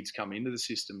how kids come into the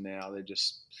system now. They're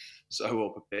just so well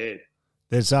prepared.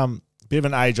 There's a bit of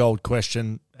an age-old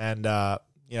question, and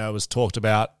it was talked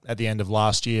about at the end of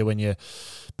last year when you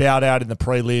bowed out in the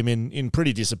prelim in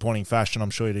pretty disappointing fashion. I'm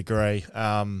sure you'd agree.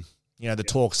 The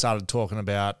talk started talking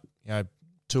about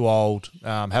too old,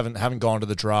 haven't gone to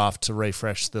the draft to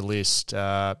refresh the list.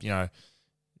 Near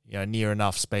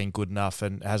enough's been good enough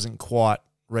and hasn't quite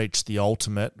reached the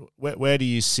ultimate. Where do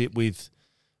you sit with,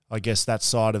 I guess, that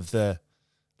side of the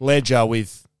ledger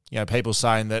with people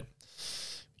saying that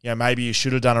maybe you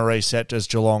should have done a reset as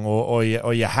Geelong, or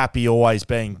you're happy always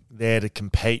being there to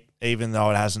compete even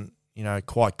though it hasn't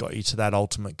quite got you to that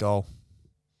ultimate goal?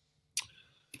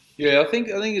 Yeah, I think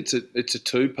it's a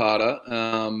two-parter.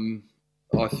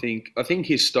 I think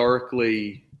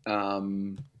historically,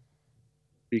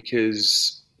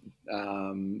 because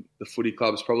the footy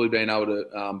club's probably been able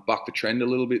to buck the trend a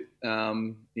little bit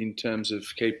in terms of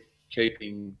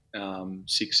keeping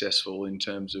successful in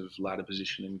terms of ladder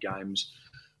position in games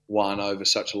won over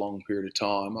such a long period of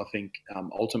time. I think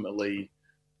ultimately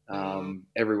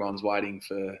everyone's waiting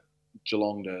for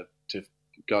Geelong to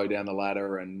go down the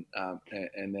ladder and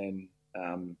then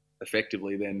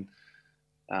effectively then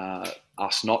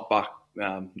us not buck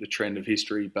the trend of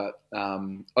history. But I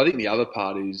think the other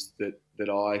part is that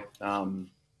I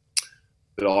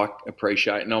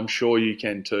appreciate, and I'm sure you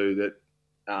can too, that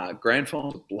grand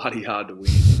finals are bloody hard to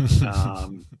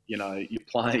win. You're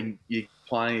playing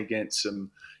against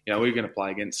some. We're going to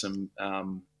play against some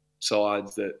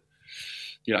sides that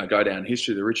go down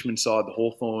history. The Richmond side, the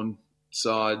Hawthorn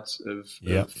sides of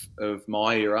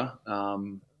my era.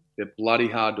 They're bloody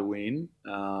hard to win,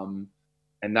 and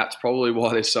that's probably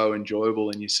why they're so enjoyable.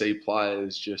 And you see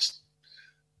players just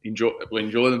enjoy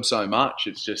them so much.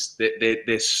 It's just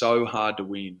they're so hard to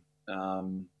win.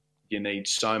 You need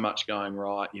so much going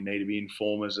right. You need to be in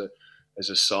form as a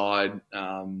side.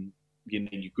 You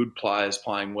need your good players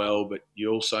playing well, but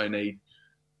you also need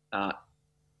the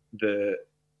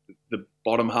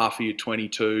bottom half of your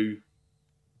 22,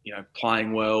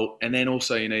 playing well, and then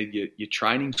also you need your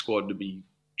training squad to be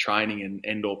training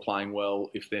and/or playing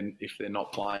well if they're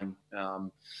not playing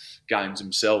games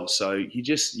themselves. So you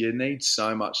need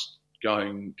so much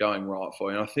going right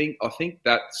for you. And I think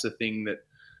that's the thing that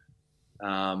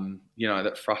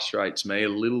that frustrates me a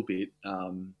little bit.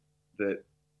 That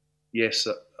yes,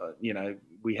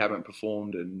 we haven't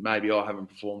performed, and maybe I haven't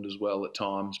performed as well at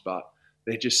times, but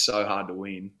they're just so hard to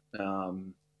win.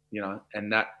 And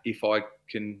that if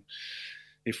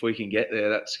we can get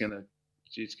there, it's gonna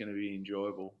be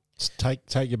enjoyable. Take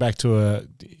you back to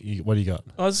what do you got?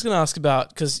 I was just going to ask about,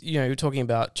 because you're talking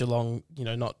about Geelong,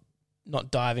 not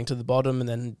diving to the bottom and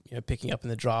then picking up in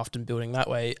the draft and building that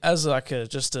way. As like an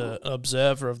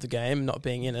observer of the game, not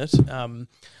being in it, I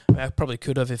probably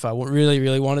could have if I really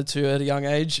really wanted to at a young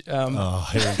age. Here we go.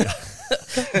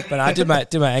 But I did my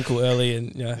ankle early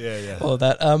and all of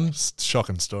that.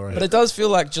 Shocking story. But it does feel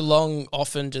like Geelong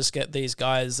often just get these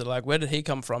guys that are like, where did he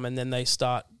come from? And then they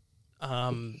start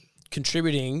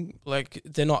contributing. Like,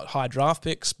 they're not high draft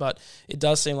picks, but it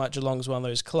does seem like Geelong's one of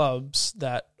those clubs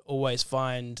that always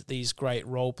find these great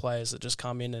role players that just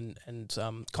come in and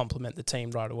complement the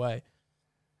team right away.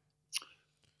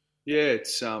 Yeah,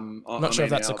 it's I'm not sure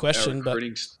if that's a question, but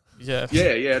yeah.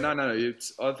 No.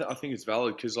 I think it's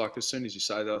valid because, like, as soon as you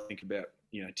say that, I think about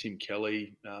Tim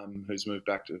Kelly, who's moved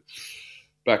back to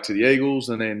the Eagles,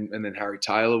 and then Harry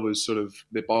Taylor was sort of,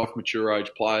 they're both mature age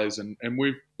players, and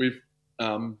we've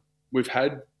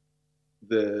had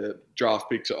the draft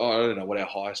picks. I don't know what our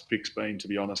highest pick's been, to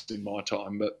be honest, in my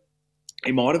time, but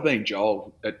it might have been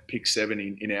Joel at pick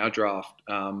 7 in our draft,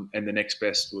 and the next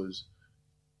best was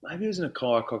maybe it was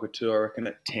Nakia Cockatoo, I reckon,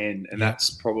 at 10, and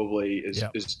that's probably as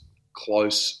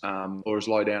close or as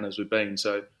low down as we've been.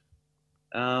 So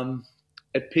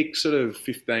at pick sort of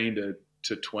 15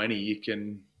 to 20, you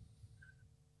can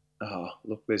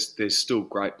look. There's still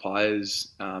great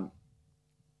players.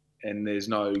 And there's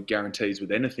no guarantees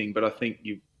with anything, but I think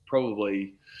you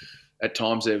probably at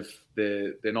times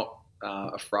they're not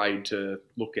afraid to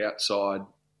look outside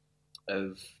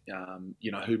of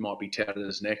who might be touted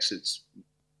as next. It's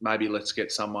maybe let's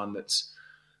get someone that's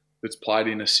played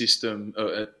in a system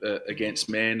against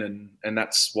men, and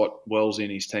that's what Wells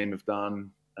and his team have done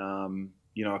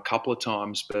a couple of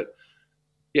times. But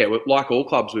yeah, like all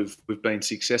clubs, we've been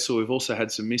successful. We've also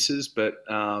had some misses, but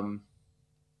I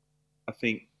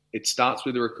think it starts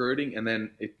with the recruiting, and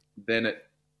then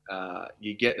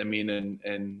you get them in,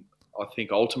 and I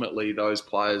think ultimately those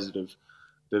players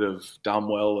that have done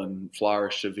well and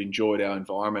flourished have enjoyed our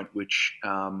environment, which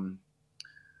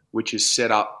is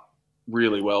set up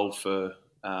really well for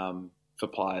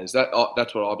players. That's what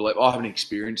I believe. I haven't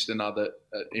experienced another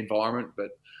environment,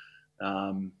 but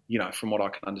from what I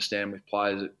can understand with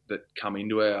players that come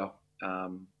into our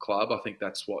club, I think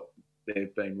that's what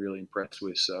they've been really impressed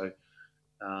with. So.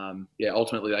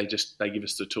 Ultimately they give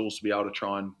us the tools to be able to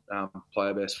try and play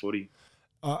our best footy.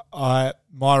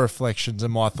 My reflections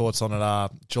and my thoughts on it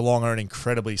are Geelong are an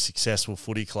incredibly successful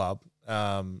footy club.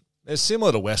 They're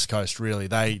similar to West Coast, really.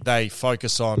 They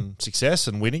focus on success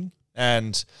and winning,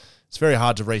 and it's very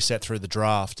hard to reset through the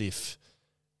draft if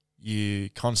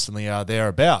you constantly are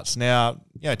thereabouts. Now,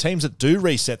 teams that do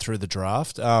reset through the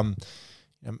draft,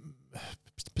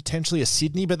 potentially a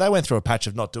Sydney, but they went through a patch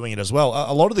of not doing it as well.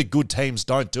 A lot of the good teams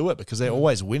don't do it because they're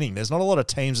always winning. There's not a lot of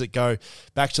teams that go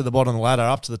back to the bottom of the ladder,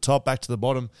 up to the top, back to the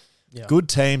bottom. Yeah. Good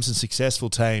teams and successful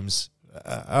teams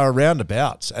are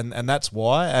roundabouts, and that's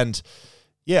why. And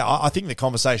yeah, I think the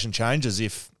conversation changes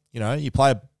if you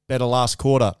play a better last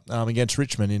quarter against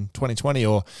Richmond in 2020,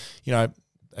 or a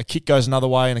kick goes another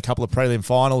way in a couple of prelim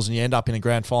finals, and you end up in a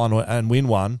grand final and win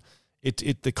one.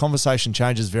 The conversation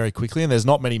changes very quickly, and there's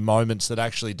not many moments that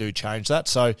actually do change that.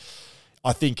 So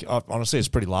I think, honestly, it's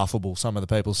pretty laughable, some of the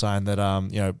people saying that,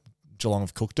 Geelong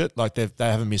have cooked it. Like, they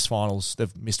haven't missed finals.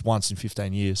 They've missed once in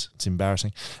 15 years. It's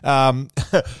embarrassing.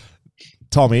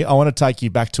 Tommy, I want to take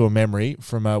you back to a memory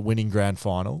from a winning grand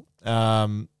final.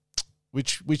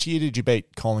 Which year did you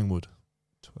beat Collingwood?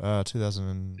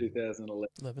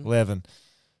 2011.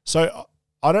 So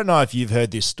I don't know if you've heard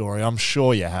this story. I'm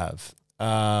sure you have.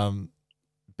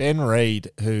 Ben Reid,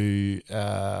 who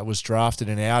was drafted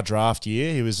in our draft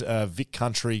year, he was a Vic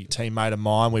Country teammate of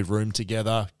mine. We roomed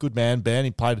together. Good man, Ben.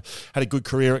 He had a good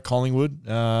career at Collingwood.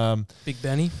 Big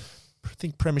Benny. I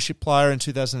think premiership player in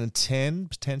 2010,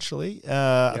 potentially. Yep.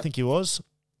 I think he was.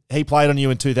 He played on you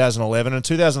in 2011. In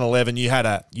 2011,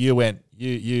 you went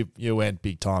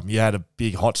big time. You had a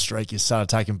big hot streak. You started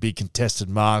taking big contested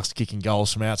marks, kicking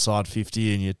goals from outside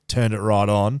 50, and you turned it right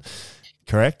on.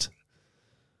 Correct?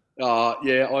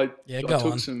 I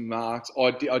took some marks.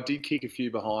 I did kick a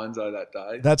few behinds though that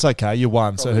day. That's okay. You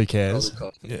won, so who cares?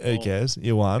 Who cares?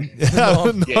 You won.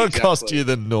 Cost you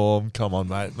the norm. Come on,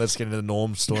 mate. Let's get into the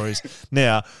norm stories.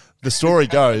 Now, the story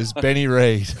goes, Benny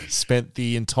Reid spent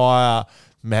the entire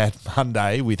Mad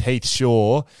Monday with Heath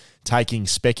Shaw taking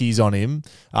speckies on him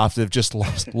after they've just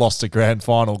lost a grand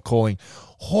final, calling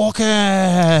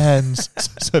Hawkins.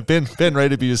 So Ben Reid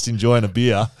would be just enjoying a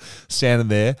beer, standing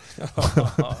there.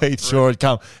 Heath Shaw had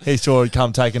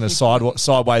come taking a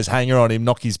sideways hanger on him,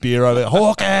 knock his beer over.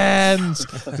 Hawkins!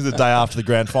 Because the day after the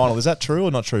grand final. Is that true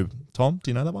or not true? Tom, do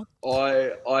you know that one?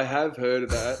 I have heard of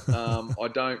that. I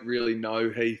don't really know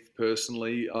Heath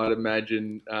personally. I'd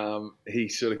imagine he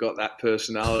sort of got that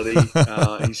personality.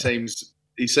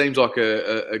 He seems like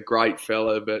a great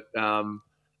fella, but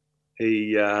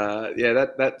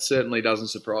that certainly doesn't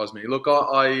surprise me. Look,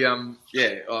 I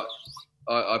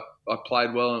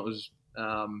played well, and it was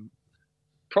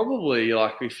probably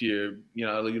like if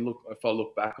I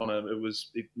look back on it,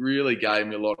 it really gave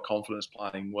me a lot of confidence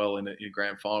playing well in your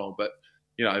grand final. But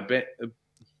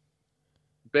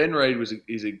Ben Reid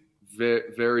is a very,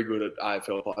 very good at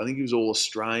AFL play. I think he was all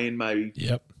Australian, maybe.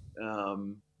 Yep.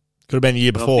 Could have been the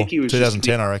year before,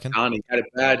 2010, I reckon. He had a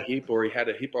bad hip, or he had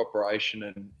a hip operation,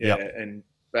 and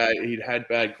he'd had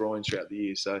bad groins throughout the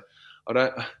year. So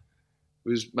it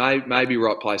was maybe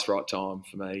right place, right time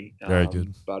for me. Very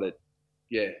good. But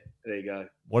there you go.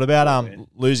 What about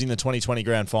losing the 2020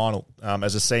 grand final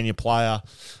as a senior player,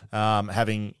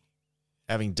 having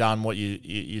done what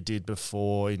you did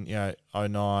before in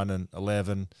 09 and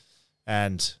 11,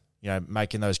 and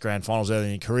making those grand finals early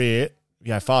in your career?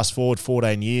 Fast forward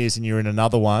 14 years and you're in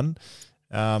another one.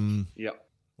 What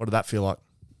did that feel like?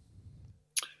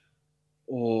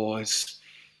 Oh,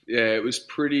 it was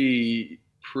pretty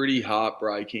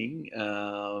heartbreaking.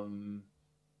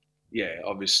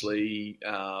 Obviously,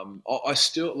 I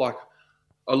still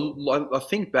I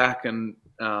think back and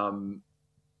can't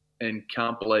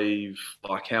believe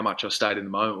how much I stayed in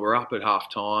the moment. We're up at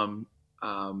half time,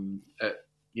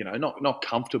 not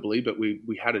comfortably, but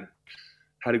we had a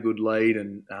good lead,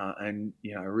 and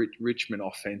Richmond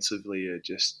offensively are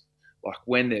just like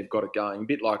when they've got it going, a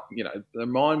bit like they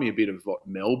remind me a bit of what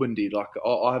Melbourne did. Like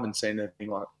I haven't seen anything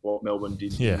like what Melbourne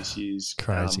did in this year's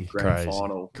grand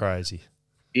final. Crazy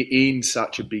in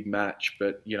such a big match.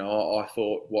 But I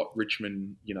thought what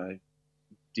Richmond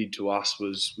did to us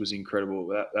was incredible.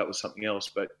 That was something else.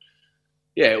 But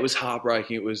yeah, it was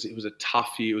heartbreaking. It was a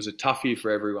tough year. It was a tough year for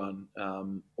everyone,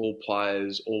 all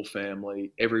players, all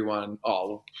family, everyone.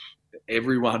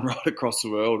 Everyone right across the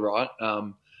world, right?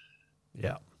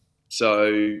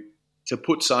 So to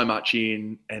put so much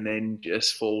in and then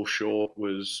just fall short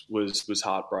was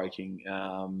heartbreaking.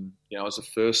 It was the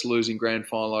first losing grand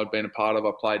final I'd been a part of.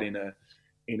 I played in a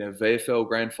VFL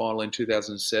grand final in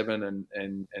 2007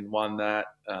 and won that.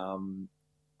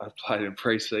 I played in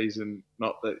pre-season,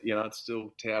 not that, it's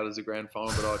still touted as a grand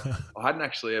final, but I hadn't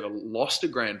actually ever lost a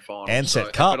grand final.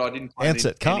 Ansett Cup. But I didn't play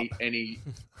any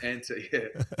Ansett, yeah.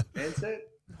 Ansett?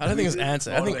 I don't think it was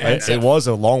Ansett. I think Ansett. It was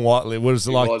a long while. It was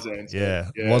Ansett.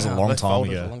 Yeah, it was a long time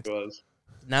ago. It was.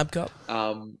 NAB Cup?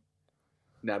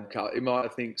 NAB Cup. I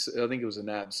think it was a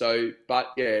NAB. So,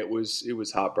 but yeah, it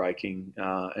was heartbreaking.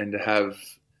 And to have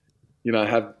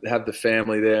the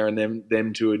family there and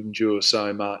them to endure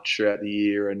so much throughout the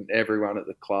year, and everyone at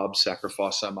the club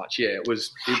sacrificed so much. Yeah, it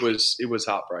was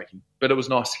heartbreaking, but it was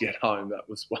nice to get home. That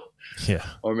was one. Yeah.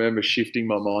 I remember shifting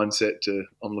my mindset to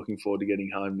I'm looking forward to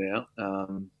getting home now.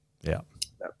 That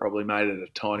probably made it a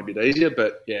tiny bit easier,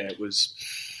 but yeah, it was.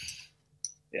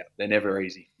 Yeah, they're never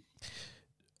easy.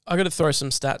 I got to throw some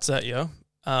stats at you.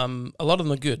 A lot of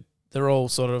them are good. They're all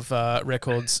sort of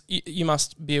records. You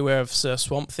must be aware of Sir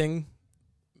Swamp Thing,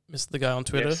 the guy on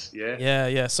Twitter. Yes, yeah.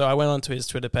 Yeah. So I went onto his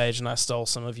Twitter page and I stole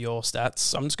some of your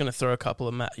stats. I'm just going to throw a couple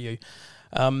of them at you.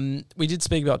 We did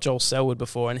speak about Joel Selwood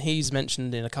before, and he's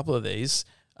mentioned in a couple of these.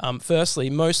 Firstly,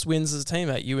 most wins as a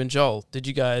teammate, you and Joel. Did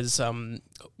you guys,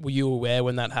 were you aware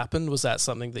when that happened? Was that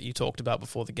something that you talked about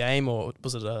before the game, or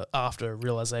was it after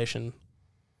realisation?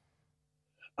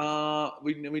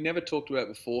 We never talked about it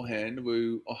beforehand.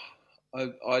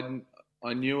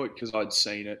 I knew it because I'd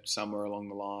seen it somewhere along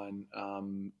the line,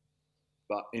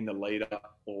 but in the lead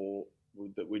up or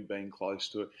that we'd been close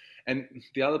to it. And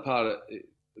the other part of it,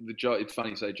 it's funny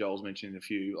you say Joel's mentioning a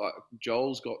few. Like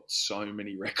Joel's got so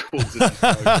many records.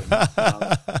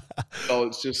 So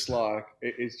it's just like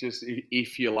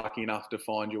if you're lucky enough to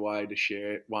find your way to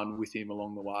share one with him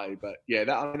along the way. But yeah,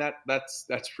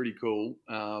 that's pretty cool.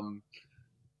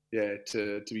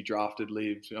 To be drafted,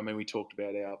 lived. I mean, we talked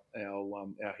about our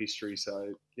history,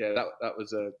 so yeah, that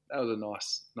was a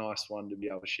nice one to be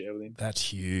able to share with him. That's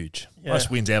huge. Yeah.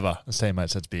 Most wins ever as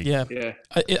teammates. That's big. Yeah.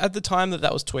 At the time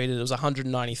that was tweeted, it was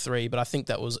 193, but I think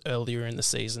that was earlier in the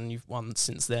season. You've won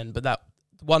since then, but that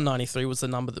 193 was the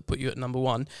number that put you at number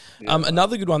one. Yeah.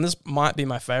 Another good one. This might be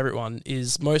my favorite one.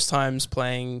 Is most times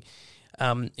playing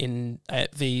in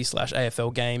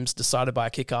V/AFL games decided by a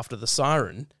kick after the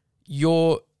siren.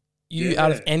 You,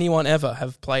 out of anyone ever,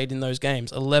 have played in those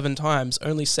games 11 times,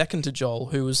 only second to Joel,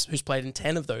 who's played in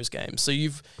 10 of those games. So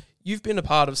you've been a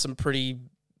part of some pretty.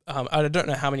 I don't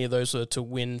know how many of those were to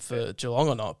win for Geelong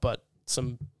or not, but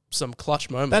some clutch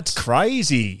moments. That's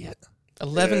crazy.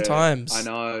 11 times. I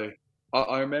know.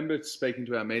 I remember speaking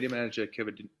to our media manager,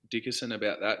 Kevin Dickerson,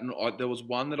 about that, and there was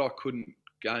one that I couldn't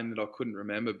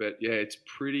remember, but yeah, it's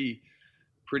pretty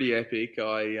epic.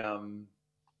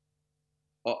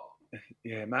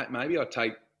 Maybe I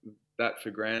take that for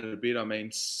granted a bit. I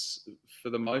mean, for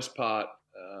the most part,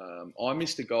 I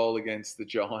missed a goal against the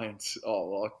Giants.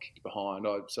 I kicked behind,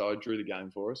 so I drew the game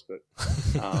for us. But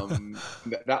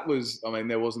that was, I mean,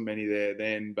 there wasn't many there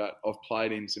then. But I've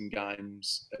played in some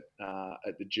games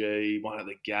at the G, one at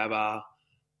the Gabba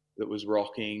that was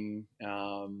rocking.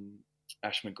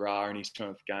 Ash McGrath in his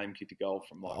 10th game kicked a goal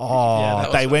from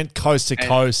they went coast to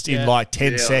coast in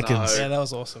 10 seconds. Yeah, that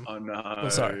was awesome. I know.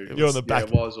 I'm sorry. You're on the back.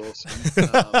 Yeah, it was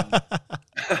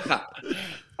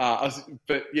awesome.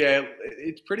 But yeah,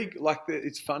 it's pretty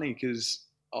it's funny because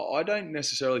I don't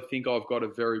necessarily think I've got a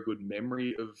very good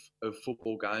memory of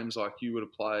football games. Like you would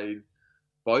have played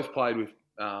with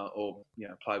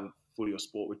footy or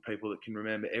sport with people that can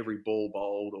remember every ball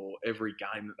bowled or every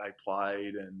game that they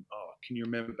played. And can you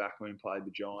remember back when we played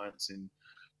the Giants in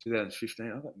 2015?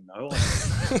 I don't know.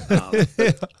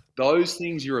 But those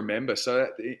things you remember. So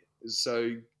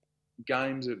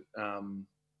games that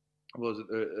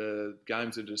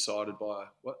games are decided by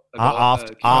what?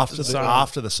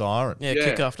 After the siren. Yeah,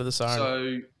 kick after the siren.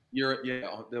 So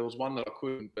there was one that I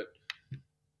couldn't, but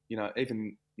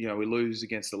even. We lose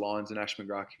against the Lions and Ash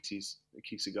McGrath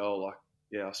kicks a goal.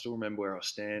 I still remember where I was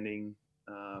standing.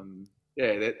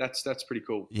 That's pretty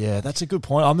cool. Yeah, that's a good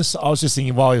point. I was just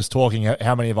thinking while he was talking,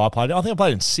 how many have I played? I think I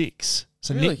played in 6.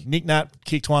 So really? Nick Nat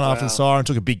kicked one after the siren,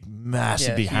 took a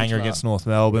massive hanger against North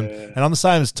Melbourne. Yeah. And I'm the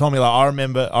same as Tommy. I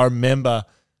remember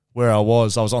where I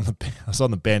was. I was on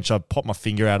the bench. I popped my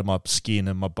finger out of my skin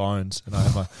and my bones, and I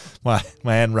had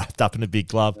my hand wrapped up in a big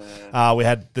glove. We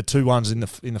had the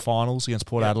 2-1s in the finals against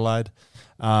Port Adelaide.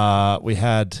 We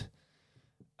had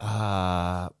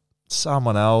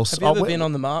someone else. Have you ever been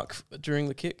on the mark during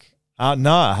the kick?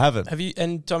 No, I haven't. Have you?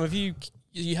 And Tom,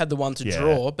 you had the one to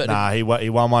draw? But he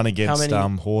won one against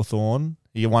Hawthorn.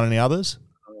 You won any others?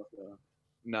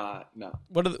 No.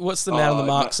 What's the man on the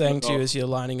mark saying to you as you're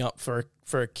lining up for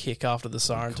a kick after the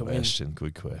siren to win?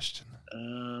 Good question.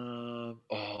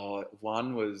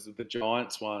 One was the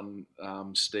Giants one.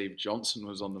 Steve Johnson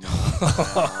was on the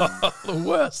mark. The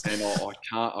worst. And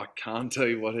I can't tell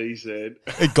you what he said.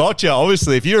 It got you,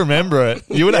 obviously. If you remember it,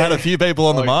 you would have had a few people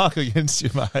on the mark against you,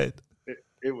 mate.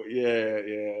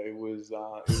 It was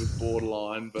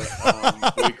borderline, but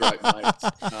we're great mates.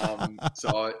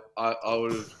 So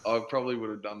I probably would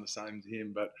have done the same to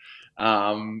him, but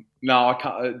no, I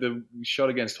can't. The shot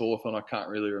against Hawthorn, I can't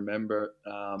really remember.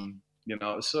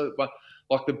 But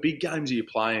like the big games that you're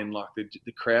playing, like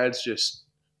the crowds just.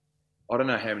 I don't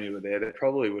know how many were there. There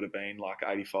probably would have been like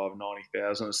 85,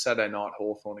 90,000. It was Saturday night,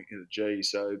 Hawthorn at the G,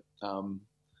 so.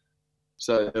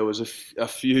 So there was a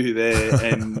few there,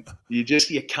 and you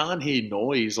can't hear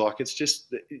noise. Like it's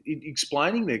just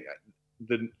explaining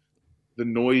the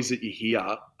noise that you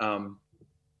hear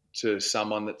to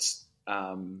someone that's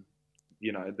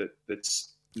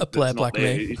that's a player like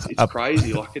there. me. It's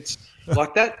crazy. Like it's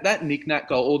like that Nick Nat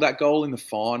goal or that goal in the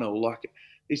final. Like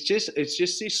it's just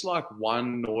this like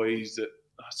one noise that.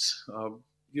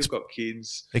 You've got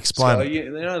kids. Explain. So, you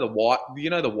know the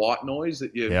white noise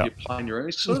that you play in your room.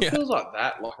 It sort of feels like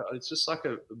that. Like it's just like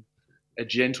a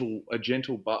gentle or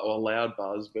a loud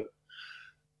buzz, but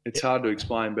it's hard to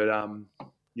explain. But I'm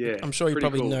sure you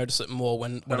probably notice it more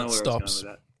when it stops.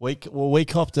 We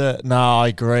copped it. No, I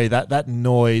agree. That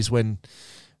noise when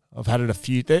I've had it a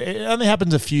few. It only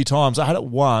happens a few times. I had it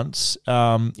once in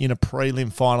a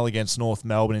prelim final against North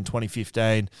Melbourne in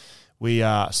 2015. We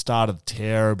started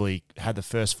terribly, had the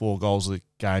first 4 goals of the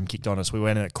game kicked on us. We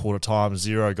went in at quarter time,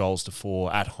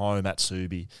 0-4 at home at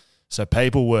Subi. So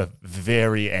people were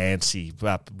very antsy.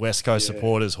 West Coast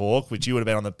supporters, Hawk, which you would have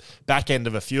been on the back end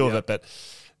of a few of it, but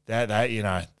that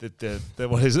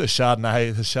what is it,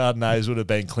 Chardonnay? The Chardonnays would have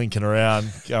been clinking around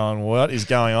going, what is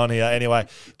going on here? Anyway,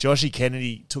 Joshy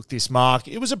Kennedy took this mark.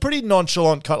 It was a pretty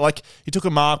nonchalant cut. Like, he took a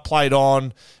mark, played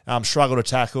on, struggled to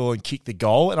tackle and kicked the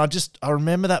goal. And I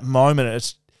remember that moment.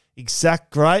 It's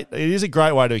great. It is a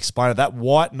great way to explain it. That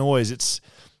white noise, it's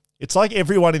like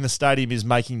everyone in the stadium is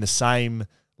making the same,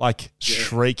 like,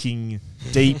 shrieking,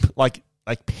 deep, like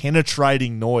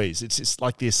penetrating noise. It's just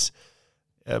like this...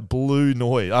 blue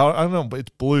noise. I don't know, but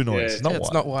it's blue noise. Yeah, it's not white.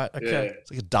 It's not white. Okay.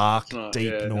 It's like a dark,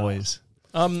 deep noise.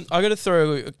 I got to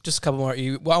throw just a couple more at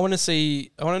you. Well, I want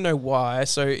to know why.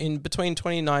 So in between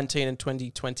 2019 and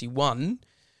 2021,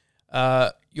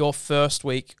 your first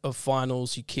week of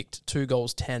finals, you kicked 2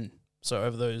 goals 10. So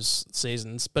over those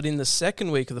seasons, but in the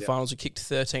second week of the finals, you kicked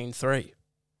 13-3.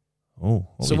 Oh,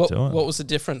 what was the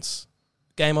difference?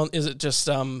 Game on? Is it just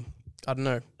I don't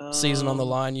know, season on the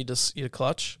line? You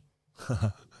clutch?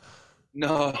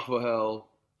 No, well,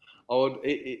 I would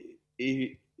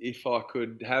if I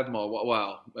could have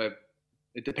my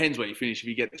it depends where you finish. If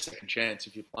you get the second chance,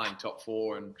 if you're playing top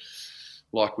 4, and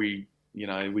like we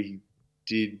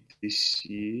did this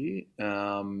year,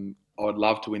 I'd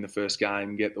love to win the first game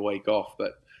and get the week off,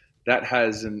 but that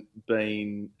hasn't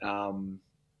been a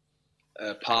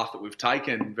path that we've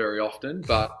taken very often.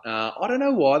 But I don't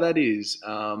know why that is.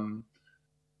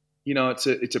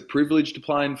 It's a privilege to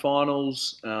play in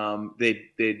finals.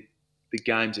 The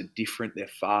games are different. They're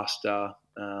faster.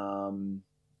 They're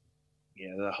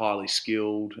highly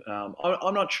skilled.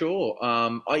 I'm not sure. I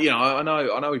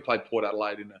know we played Port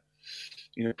Adelaide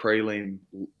in a prelim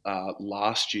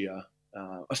last year.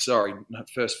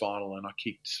 First final, and I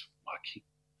kicked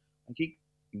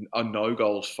a no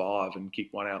goals 5 and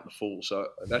kicked one out in the full. So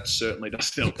that certainly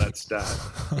doesn't help that stat.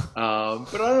 But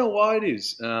I don't know why it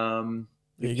is. You're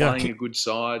playing a good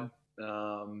side.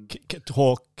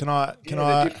 Talk. Can I?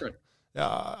 They're different.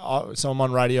 So I'm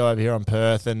on radio over here on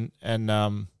Perth, and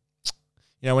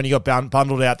when you got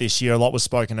bundled out this year, a lot was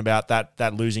spoken about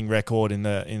that losing record in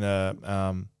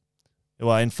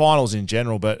finals in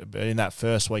general, but in that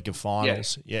first week of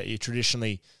finals, you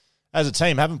traditionally, as a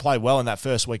team, haven't played well in that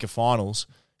first week of finals.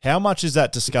 How much is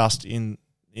that discussed in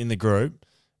the group,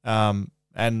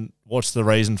 and what's the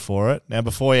reason for it? Now,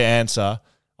 before you answer,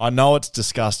 I know it's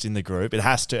discussed in the group. It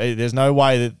has to. There's no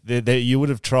way that you would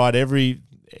have tried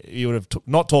you would have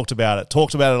not talked about it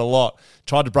a lot,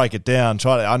 tried to break it down.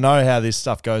 I know how this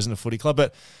stuff goes in a footy club,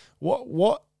 but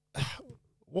what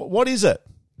is it?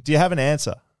 Do you have an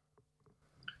answer?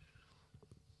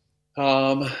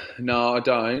 No, I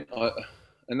don't.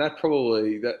 And that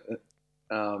probably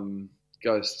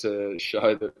goes to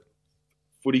show that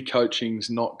footy coaching's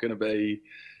not going to be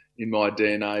in my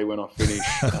DNA when I finish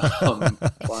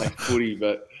playing footy.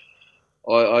 But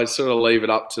I sort of leave it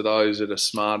up to those that are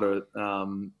smarter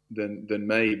than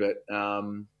me. But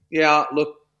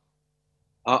look,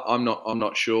 I'm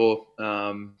not sure.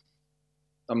 I'm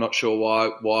not sure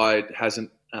why it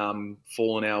hasn't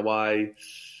fallen our way.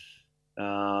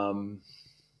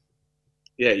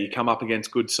 You come up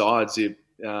against good sides.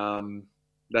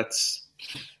 That's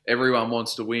everyone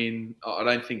wants to win. I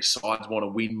don't think sides want to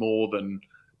win more than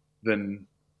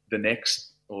the next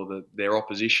or their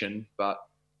opposition, but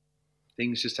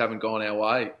things just haven't gone our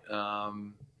way.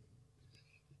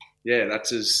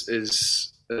 That's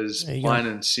as plain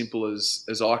and simple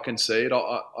as I can see it.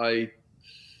 I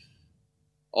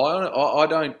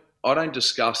don't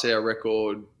discuss our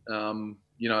record,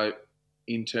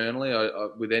 internally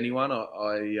with anyone.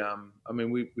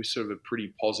 We're sort of a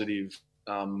pretty positive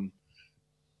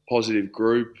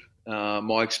group.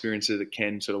 My experience is it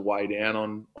can sort of weigh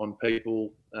down on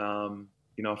people.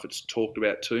 If it's talked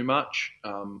about too much,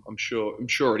 I'm sure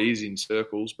it is in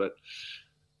circles, but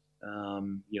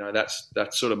that's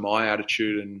sort of my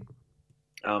attitude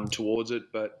and towards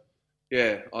it. But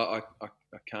I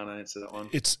can't answer that one.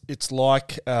 It's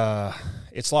like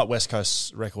West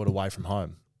Coast's record away from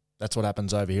home. That's what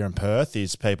happens over here in Perth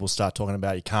is people start talking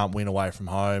about you can't win away from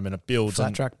home, and it builds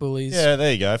flat track bullies. Yeah,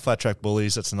 there you go, flat track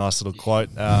bullies. That's a nice little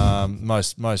quote.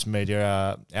 Most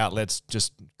media outlets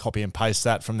just copy and paste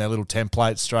that from their little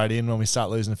templates straight in when we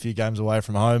start losing a few games away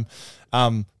from home.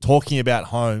 Talking about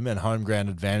home and home ground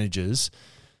advantages,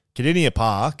 Kardinia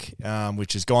Park,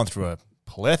 which has gone through a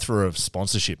plethora of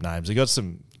sponsorship names. They got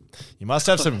some. You must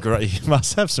have some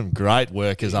great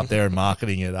workers up there in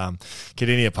marketing at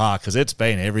Kardinia Park, because it's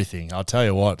been everything. I'll tell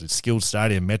you what, it's Skilled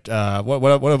Stadium. What have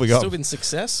we got? Still been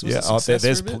success.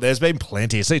 There's been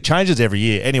plenty. So it changes every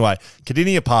year. Anyway,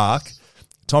 Kardinia Park.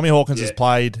 Tommy Hawkins has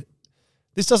played.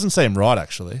 This doesn't seem right,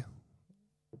 actually.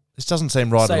 This doesn't seem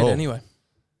right at all. Anyway.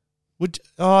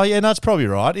 That's probably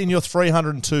right. In your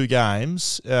 302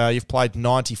 games, you've played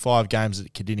 95 games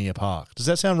at Kardinia Park. Does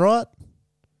that sound right?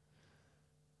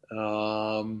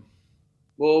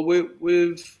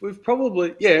 We've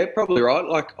probably probably right.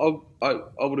 Like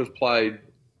I would have played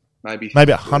maybe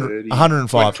 100,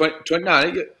 105.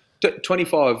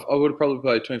 25. I would have probably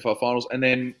played 25 finals, and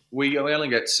then we only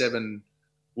get 7.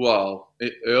 Well,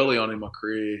 early on in my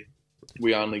career,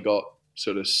 we only got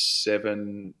sort of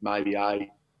 7, maybe 8,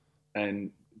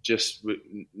 and just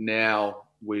now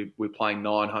we're playing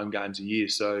 9 home games a year.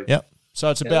 So So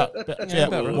it's about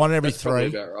one every three.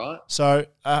 About right. So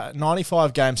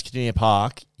 95 games, Kardinia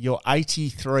Park, you're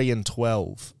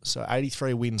 83-12. So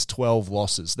 83 wins, 12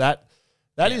 losses. That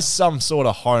is some sort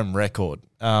of home record.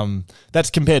 That's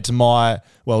compared to my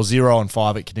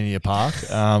 0-5 at Kardinia Park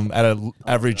at an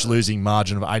average losing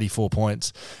margin of 84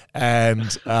 points,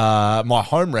 and my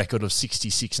home record of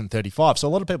 66-35. So a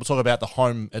lot of people talk about the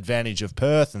home advantage of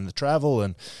Perth and the travel,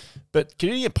 but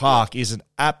Kardinia Park is an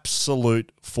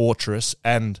absolute fortress,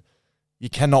 and you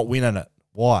cannot win in it.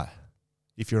 Why?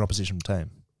 If you're an opposition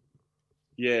team.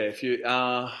 Yeah, if you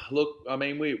look, I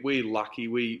mean, we're lucky.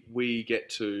 We get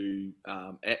to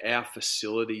our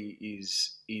facility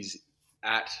is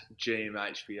at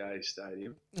GMHBA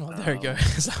Stadium. Oh, there you go.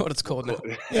 Is that what it's called now?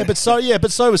 Yeah, but so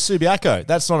was Subiaco.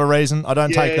 That's not a reason. I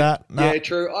don't take that. No. Yeah,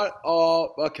 true.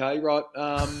 Okay, right.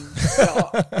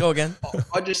 Go again.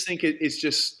 I just think it's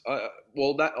just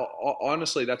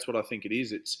honestly, that's what I think it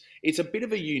is. It's a bit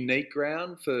of a unique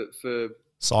ground for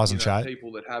size and shape.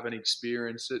 People that haven't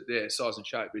experienced it, size and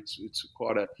shape. It's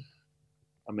quite a,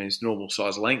 I mean, it's normal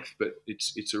size length, but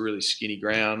it's a really skinny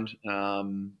ground. I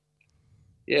mean,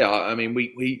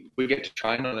 we get to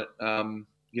train on it,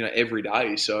 every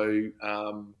day. So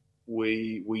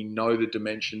we know the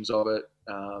dimensions of it.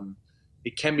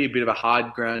 It can be a bit of a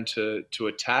hard ground to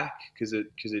attack because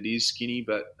it is skinny,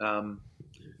 but our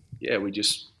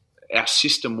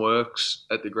system works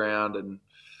at the ground and.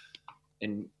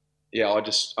 We've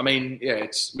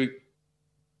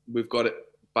got it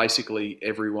basically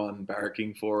everyone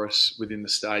barracking for us within the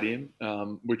stadium,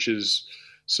 which is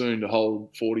soon to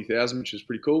hold 40,000, which is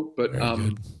pretty cool. But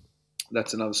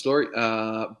that's another story.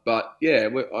 I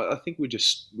think we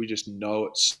just know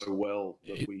it so well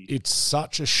that it's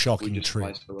such a shocking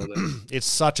trip. It's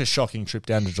such a shocking trip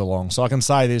down to Geelong. So I can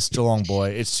say this, Geelong boy,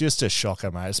 it's just a shocker,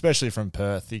 mate. Especially from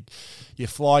Perth, you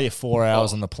fly your 4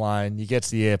 hours on the plane, you get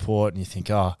to the airport, and you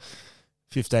think,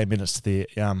 15 minutes to the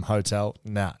hotel.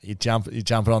 Nah, you're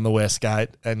jumping on the West Gate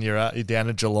and you're down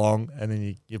to Geelong, and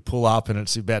then you pull up and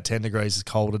it's about 10 degrees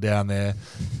colder down there,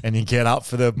 and you get up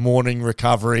for the morning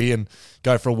recovery and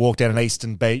go for a walk down an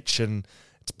Eastern Beach, and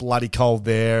it's bloody cold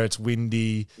there. It's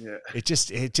windy. Yeah.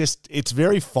 It's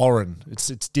very foreign.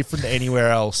 It's different to anywhere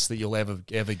else that you'll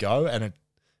ever go, and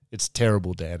it's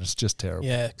terrible, Dan. It's just terrible.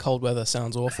 Yeah, cold weather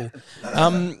sounds awful.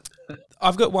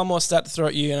 I've got one more stat to throw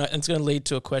at you, and it's going to lead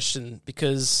to a question,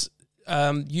 because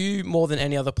you, more than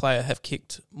any other player, have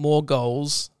kicked more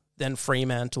goals than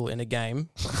Fremantle in a game.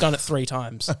 You've done it 3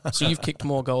 times, so you've kicked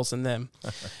more goals than them.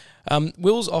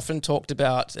 Will's often talked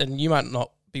about, and you might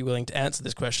not be willing to answer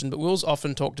this question, but Will's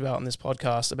often talked about on this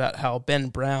podcast about how Ben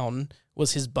Brown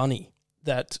was his bunny,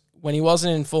 that when he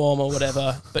wasn't in form or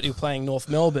whatever, but you're playing North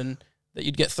Melbourne, that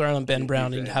you'd get thrown on Ben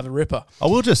Brown and have a ripper. I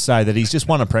will just say that he's just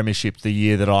won a premiership the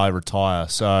year that I retire,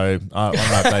 so I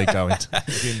know they go into.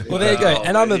 Well, there you go.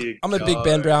 And I'm a big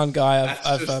Ben Brown guy.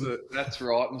 That's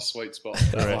right in the sweet spot.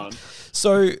 That one.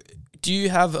 So, do you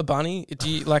have a bunny?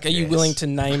 Are you willing to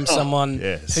name someone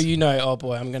who you know? Oh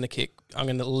boy, I'm going to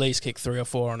at least kick 3 or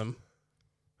 4 on him.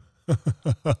 You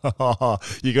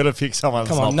got to pick someone.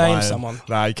 Come on, name someone.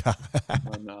 No, you can't.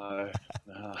 No.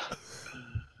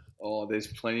 Oh, there's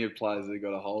plenty of players that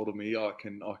got a hold of me. I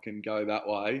can go that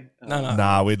way.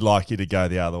 No, we'd like you to go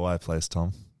the other way, please,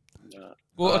 Tom. No.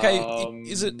 Well, okay.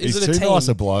 Is it He's a team? too nice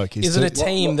a bloke. Is it a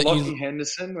team that Lockie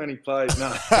Henderson when he played? No.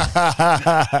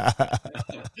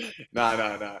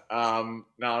 No.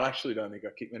 No, I actually don't think I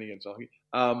kicked many against Lockie.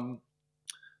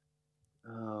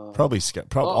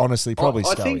 Honestly, probably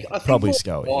Scully. Probably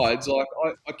Scully. Sides, like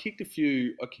I kicked a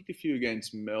few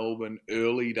against Melbourne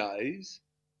early days.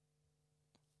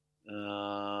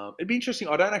 It'd be interesting.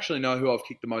 I don't actually know who I've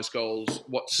kicked the most goals,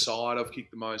 what side I've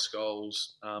kicked the most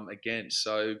goals against.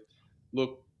 So,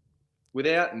 look,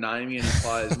 without naming any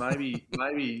players,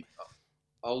 maybe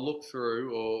I'll look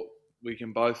through, or we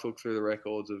can both look through the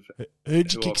records of who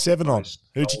did you kick 7 on?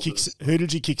 Who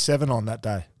did you kick 7 on that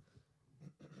day?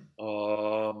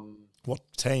 What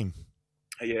team?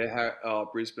 Yeah,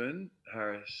 Brisbane.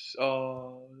 Harris. I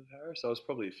was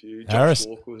probably a few. Harris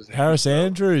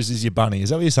Andrews is your bunny. Is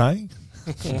that what you're saying?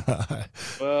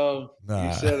 Well,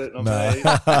 you said it, not me.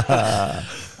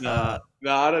 No,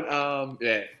 I don't. I don't know.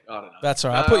 That's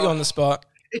all right. I put you on the spot.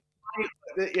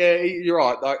 Yeah, you're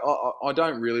right. Like, I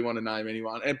don't really want to name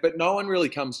anyone, but no one really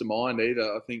comes to mind either.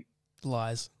 I think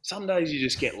lies. Some days you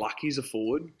just get lucky as a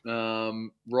forward.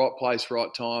 Right place,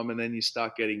 right time, and then you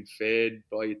start getting fed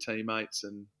by your teammates.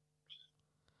 And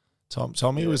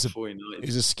Tommy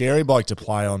he's a scary bloke to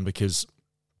play on, because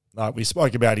we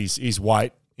spoke about his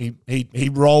weight he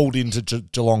rolled into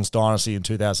Geelong's dynasty in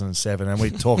 2007, and we're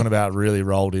talking about really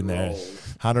rolled in there.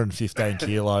 115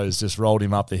 kilos, just rolled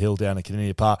him up the hill down to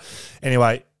Kardinia Park.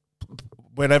 Anyway,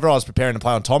 whenever I was preparing to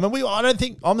play on Tom, and I don't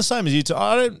think I'm the same as you two.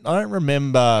 I don't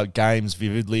remember games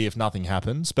vividly if nothing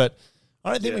happens, but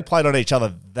I don't think we played on each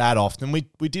other that often.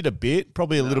 We did a bit,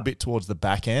 probably a little bit towards the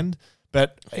back end,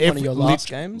 but one of your last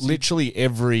games, literally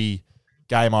every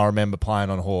game I remember playing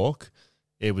on Hawk,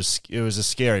 it was a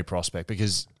scary prospect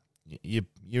because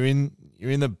you're in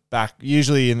the back,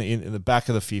 usually in the back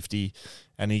of the 50,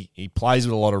 and he plays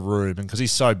with a lot of room, and because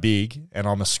he's so big and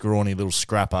I'm a scrawny little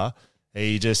scrapper,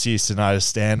 he just used to know to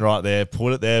stand right there,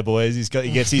 put it there, boys.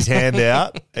 He gets his hand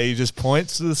out, he just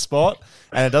points to the spot,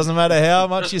 and it doesn't matter how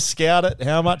much you scout it,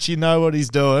 how much you know what he's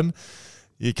doing,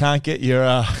 you can't get your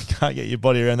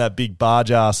body around that big barge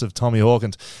ass of Tommy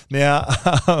Hawkins. Now,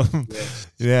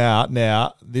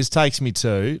 now this takes me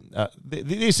to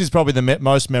this is probably the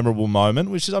most memorable moment,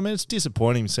 which is, I mean, it's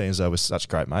disappointing seeing as though we're such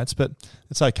great mates, but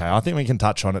it's okay. I think we can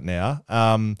touch on it now.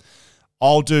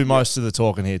 I'll do most of the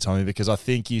talking here, Tommy, because I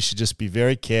think you should just be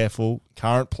very careful.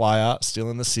 Current player,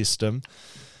 still in the system.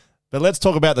 But let's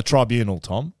talk about the tribunal,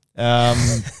 Tom.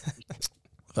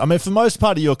 I mean, for the most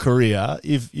part of your career,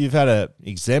 you've had an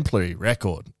exemplary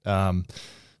record.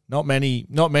 Not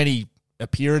many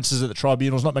appearances at the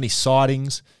tribunals, not many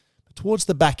sightings. But towards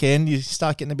the back end, you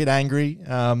start getting a bit angry.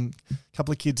 A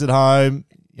couple of kids at home,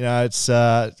 you know, it's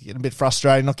getting a bit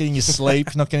frustrating. Not getting your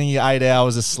sleep, not getting your 8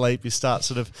 hours of sleep. You start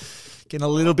sort of getting a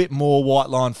little bit more white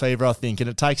line fever, I think. And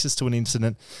it takes us to an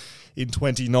incident in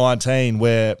 2019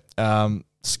 where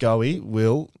Scoey,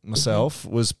 Will, myself,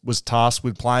 was tasked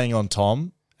with playing on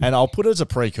Tom. And I'll put it as a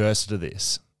precursor to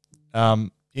this.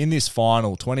 In this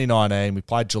final, 2019, we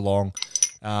played Geelong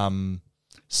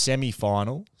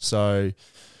semi-final. So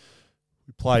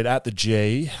we played at the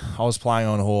G. I was playing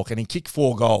on Hawk, and he kicked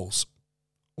 4 goals.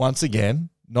 Once again,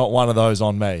 not one of those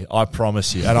on me, I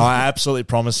promise you. And I absolutely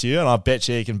promise you, and I bet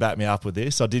you can back me up with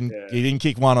this. He didn't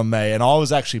kick one on me, and I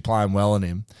was actually playing well on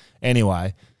him.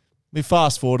 Anyway, we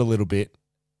fast forward a little bit.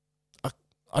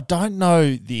 I don't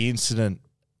know the incident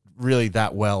really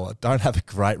that well. I don't have a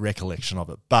great recollection of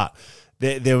it, but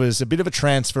there was a bit of a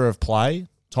transfer of play.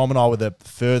 Tom and I were the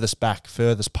furthest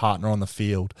partner on the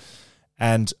field,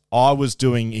 and I was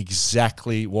doing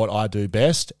exactly what I do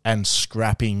best and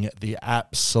scrapping the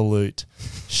absolute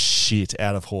shit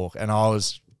out of Hawk. And I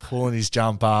was pulling his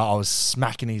jumper, I was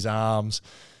smacking his arms.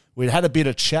 We'd had a bit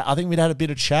of chat. I think we'd had a bit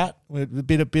of chat, a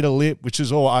bit of lip, which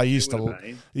is all I used to love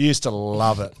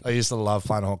it. I used to love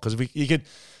playing Hawk because you could.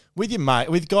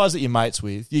 With guys that you're mates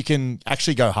with, you can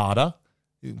actually go harder.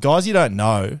 Guys you don't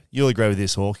know, you'll agree with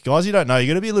this, Hawk. Guys you don't know, you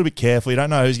got to be a little bit careful. You don't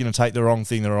know who's going to take the wrong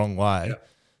thing the wrong way.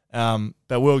 Yeah.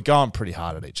 But we were going pretty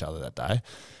hard at each other that day.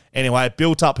 Anyway, it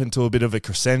built up into a bit of a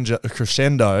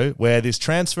crescendo where this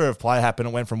transfer of play happened.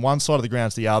 It went from one side of the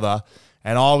ground to the other,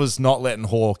 and I was not letting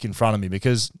Hawk in front of me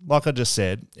because, like I just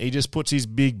said, he just puts his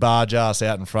big barge ass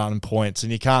out in front and points,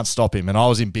 and you can't stop him. And I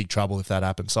was in big trouble if that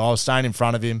happened. So I was staying in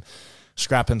front of him,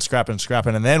 scrapping,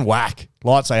 and then whack,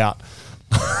 lights out.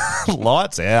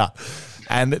 Lights out.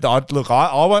 And I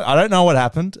don't know what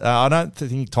happened. I don't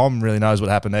think Tom really knows what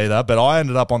happened either, but I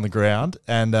ended up on the ground,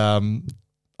 and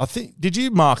I think, did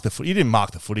you mark the foot? You didn't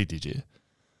mark the footy, did you?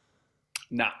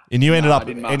 No. And you ended up,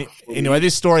 anyway,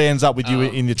 this story ends up with you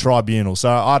in the tribunal. So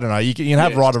I don't know, you can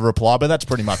have right of reply, but that's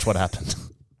pretty much what happened.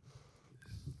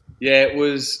 Yeah, it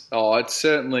was. It's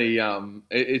certainly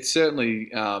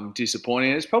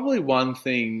disappointing. It's probably one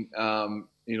thing,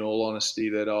 in all honesty,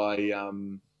 that I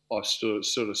still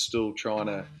trying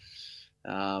to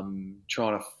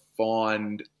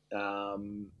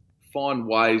find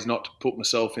ways not to put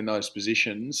myself in those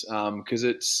positions, because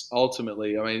it's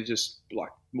ultimately, I mean, just like,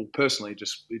 well, personally,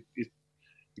 just it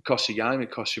costs you game,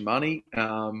 it costs you money.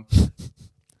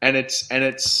 And it's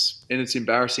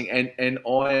embarrassing, and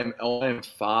I am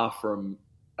far from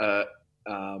a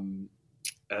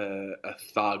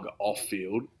thug off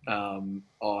field.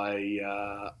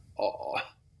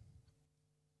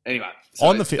 Anyway, so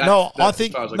on the field, I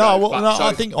think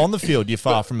on the field you're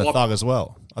far from a thug as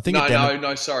well. I think not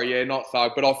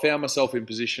thug, but I found myself in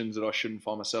positions that I shouldn't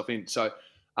find myself in. So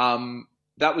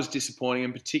that was disappointing,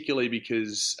 and particularly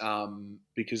because of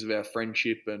our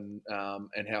friendship and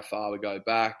how far we go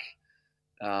back.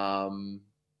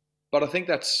 But I think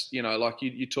that's, like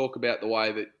you talk about the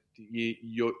way that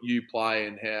you play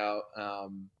and how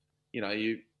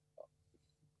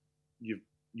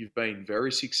you've been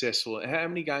very successful. How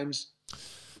many games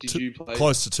did you play?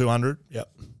 Close to 200.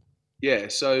 Yep. Yeah,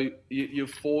 so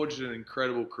you've forged an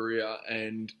incredible career,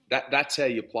 and that's how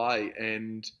you play.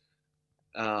 And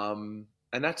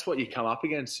that's what you come up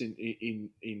against in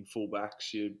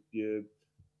fullbacks. You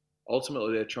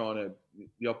ultimately they're trying to.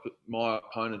 My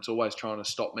opponent's always trying to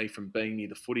stop me from being near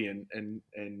the footy, and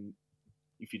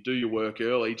if you do your work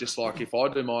early, just like if I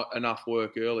do enough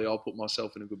work early, I'll put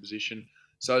myself in a good position.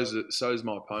 So is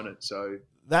my opponent. So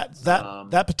that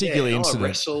particular incident, I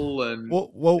wrestle and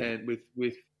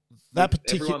with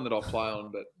everyone that I play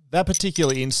on, but that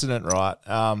particular incident, right?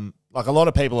 Like a lot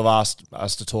of people have asked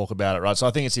us to talk about it, right? So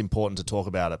I think it's important to talk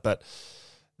about it. But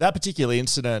that particular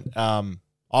incident, I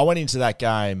went into that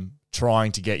game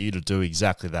trying to get you to do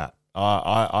exactly that.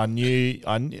 I'm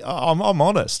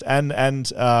honest, and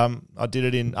I did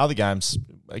it in other games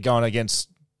going against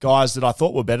guys that I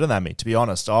thought were better than me. To be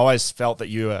honest, I always felt that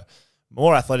you were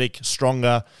more athletic,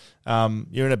 stronger.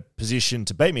 You're in a position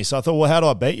to beat me. So I thought, well, how do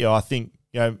I beat you? I think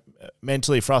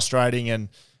mentally frustrating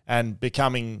and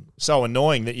becoming so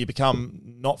annoying that you become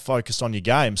not focused on your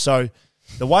game. So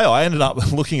the way I ended up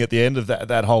looking at the end of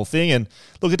that whole thing, and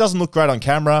look, it doesn't look great on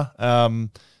camera.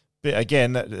 But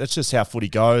again, that's just how footy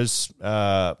goes.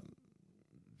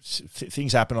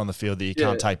 Things happen on the field that you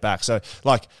can't take back. So,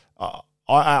 like,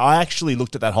 I actually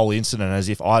looked at that whole incident as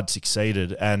if I'd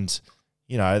succeeded, and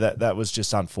that was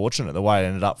just unfortunate the way it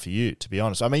ended up for you. To be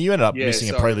honest, I mean, you ended up missing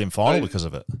a prelim final because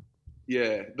of it.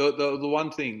 Yeah, the one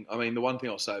thing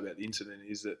I'll say about the incident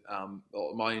is that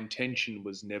my intention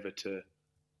was never to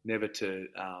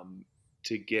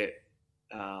get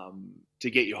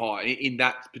you high. In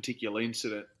that particular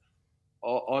incident,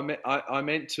 I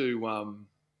meant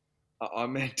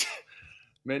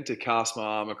to cast my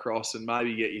arm across and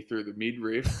maybe get you through the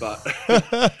midriff, but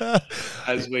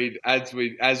as we'd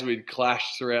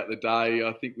clashed throughout the day,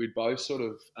 I think we'd both sort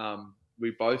of we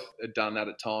both had done that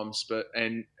at times, but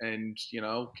and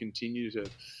continue to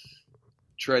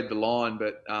tread the line,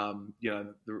 but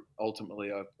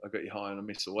ultimately I got you high and I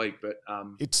missed the week. But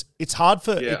it's hard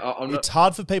for it's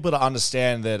hard for people to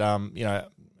understand that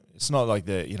it's not like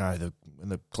when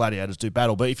the gladiators do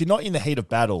battle, but if you're not in the heat of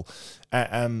battle,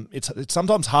 it's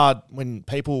sometimes hard when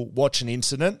people watch an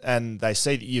incident and they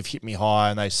see that you've hit me high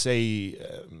and they see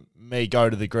me go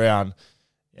to the ground.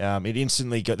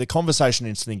 The conversation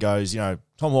instantly goes, Tom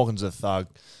Hawkins is a thug,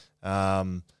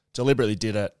 deliberately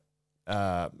did it.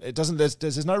 It doesn't.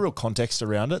 There's no real context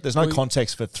around it. There's no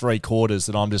context for 3 quarters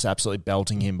that I'm just absolutely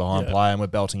belting him behind play and we're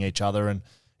belting each other, and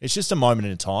it's just a moment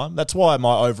in time. That's why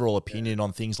my overall opinion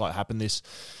on things like happened this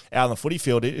out on the footy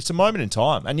field, it's a moment in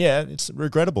time, and it's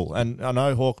regrettable, and I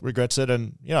know Hawk regrets it,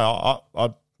 and I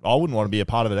wouldn't want to be a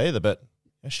part of it either, but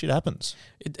shit happens.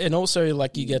 And also,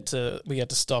 like, we get to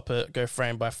stop it, go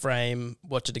frame by frame,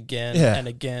 watch it again and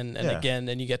again and again,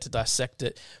 and you get to dissect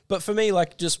it. But for me,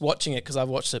 like, just watching it, because I've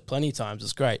watched it plenty of times,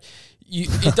 it's great.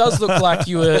 It does look like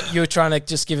you were trying to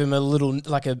just give him a little,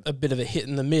 like a bit of a hit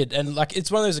in the mid, and like it's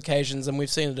one of those occasions, and we've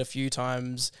seen it a few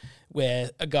times where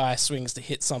a guy swings to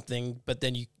hit something, but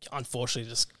then you unfortunately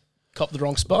just cop the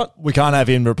wrong spot. We can't have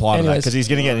him reply to that because he's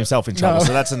going to get himself in trouble.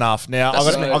 So that's enough. Now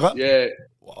just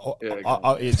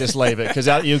leave it because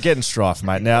you're getting strife,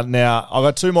 mate. Now I've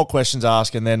got 2 more questions to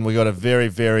ask, and then we got a very,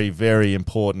 very, very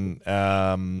important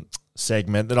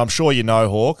segment that I'm sure you know,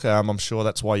 Hawk. I'm sure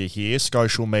that's why you're here.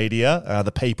 Social media,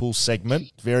 the People's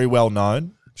segment, very well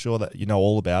known. I'm sure that you know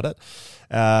all about it.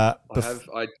 I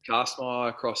cast my eye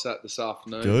across that this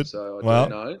afternoon. Good. So I do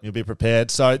know. You'll be prepared.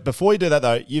 So before you do that,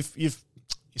 though, you've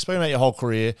spoken about your whole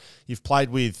career. You've played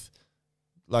with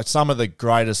like some of the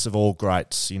greatest of all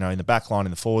greats, in the back line,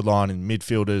 in the forward line, in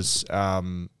midfielders.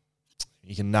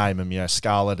 You can name them,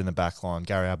 Scarlett in the back line,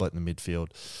 Gary Ablett in the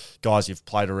midfield. Guys you've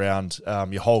played around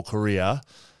your whole career.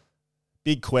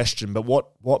 Big question, but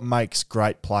what makes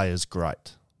great players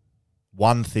great?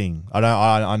 One thing.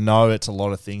 I know it's a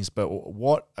lot of things, but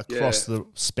what across the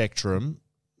spectrum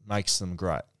makes them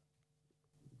great?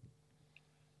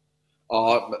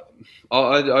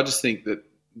 I just think that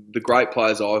the great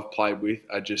players I've played with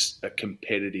are just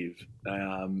competitive.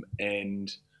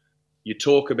 And you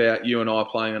talk about you and I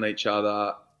playing on each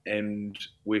other and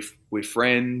we're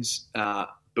friends,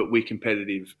 but we're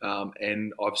competitive.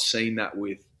 And I've seen that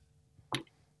with,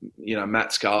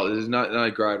 Matt Scarlett. There's no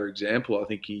greater example. I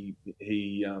think he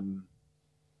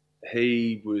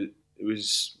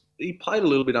played a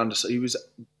little bit under. He was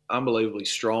unbelievably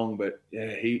strong, but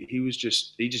he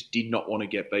just did not want to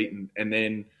get beaten. And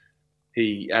then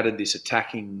he added this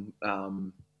attacking,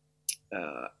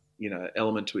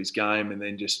 element to his game, and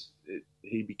then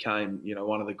he became,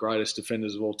 one of the greatest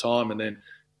defenders of all time. And then,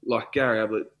 like Gary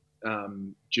Ablett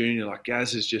Jr., like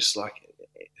Gaz is just like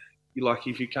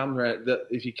if he comes around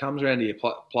to your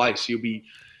place, you'll be,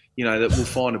 that we'll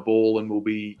find a ball and we'll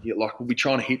be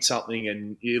trying to hit something,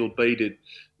 and it'll be to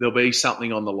there'll be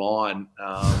something on the line.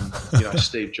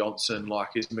 Steve Johnson, like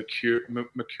as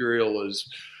mercurial as,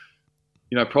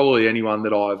 probably anyone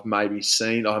that I've maybe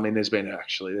seen. I mean, there's been a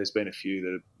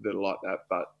few that are like that,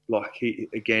 but like he,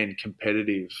 again,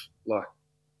 competitive, like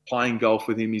playing golf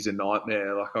with him is a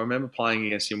nightmare. Like I remember playing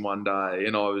against him one day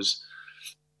and I was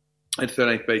at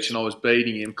 13th Beach and I was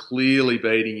clearly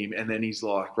beating him. And then he's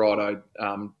like, righto,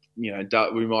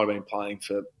 we might have been playing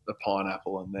for the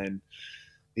Pineapple, and then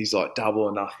he's like double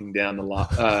or nothing down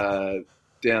the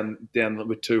down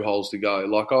with 2 holes to go.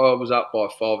 Like I was up by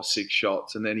 5 or 6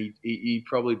 shots, and then he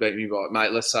probably beat me by,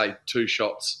 mate, let's say 2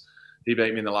 shots. He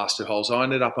beat me in the last 2 holes. I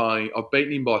ended up I've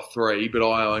beaten him by 3, but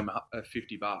I owe him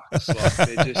 $50.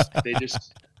 Like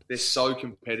they're so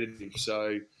competitive.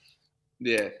 So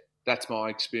yeah, that's my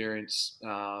experience.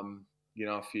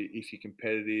 If you're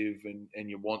competitive and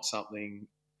you want something,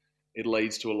 it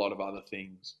leads to a lot of other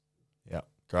things. Yeah,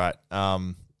 great.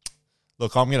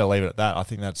 Look, I'm going to leave it at that. I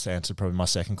think that's answered probably my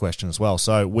second question as well.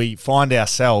 So we find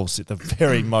ourselves at the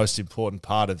very most important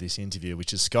part of this interview,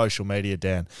 which is social media,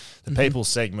 Dan. The people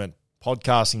segment,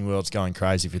 podcasting world's going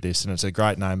crazy for this, and it's a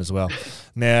great name as well.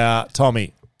 Now,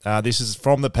 Tommy, this is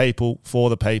from the people, for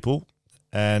the people,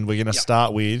 and we're going to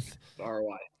start with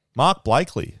Mark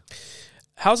Blakely.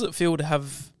 How does it feel to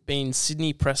have been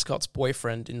Sydney Prescott's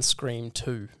boyfriend in Scream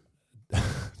 2?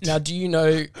 Now, do you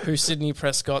know who Sydney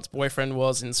Prescott's boyfriend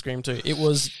was in Scream 2? It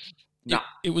was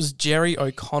Jerry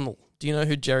O'Connell. Do you know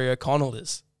who Jerry O'Connell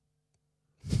is?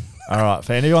 All right,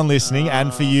 for anyone listening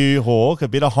and for you, Hawk, a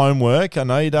bit of homework. I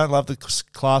know you don't love the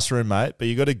classroom, mate, but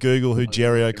you got to Google who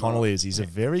Jerry O'Connell is. He's a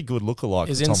very good lookalike.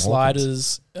 He's in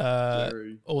Sliders,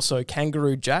 also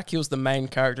Kangaroo Jack. He was the main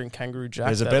character in Kangaroo Jack.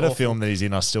 There's a better film that he's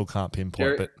in. I still can't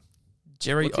pinpoint.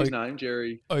 What's his name?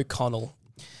 Jerry O'Connell.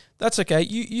 That's okay.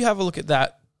 You have a look at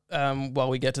that while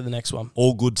we get to the next one.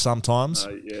 All good sometimes.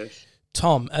 Yes.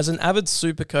 Tom, as an avid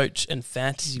super coach and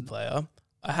fantasy player,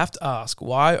 I have to ask,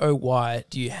 why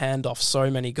do you hand off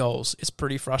so many goals? It's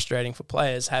pretty frustrating for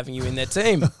players having you in their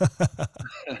team.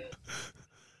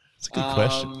 It's a good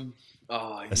question.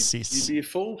 You'd be a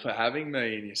fool for having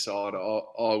me in your side,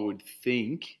 I would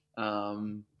think.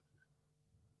 Don't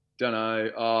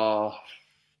know.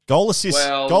 Goal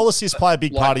assists play a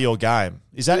big part of your game.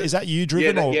 Is that you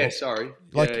driven or? Yeah, sorry.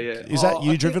 Is that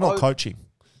you driven or coaching?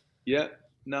 Yeah.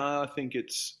 No, I think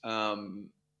it's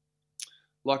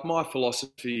like my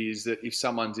philosophy is that if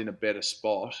someone's in a better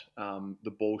spot,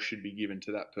 the ball should be given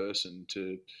to that person.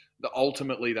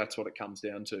 Ultimately, that's what it comes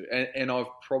down to. And I've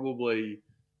probably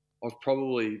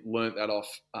learnt that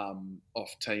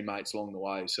off teammates along the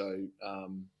way. So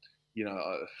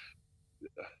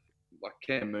like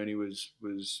Cam Mooney who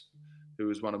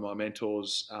was one of my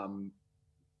mentors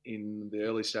in the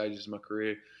early stages of my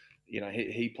career.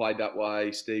 He played that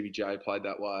way. Stevie J played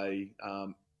that way.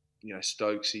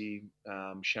 Stokesy,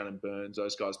 Shannon Burns,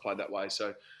 those guys played that way.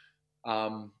 So,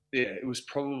 it was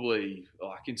probably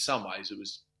like in some ways it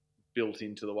was built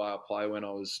into the way I play when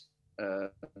I was,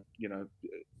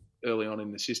 early on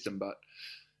in the system. But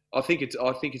I think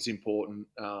it's important,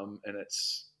 and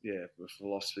it's a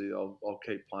philosophy I'll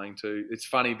keep playing to. It's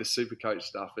funny, the Supercoach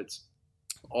stuff.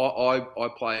 I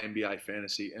play NBA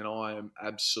fantasy, and I am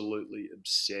absolutely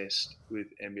obsessed with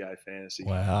NBA fantasy.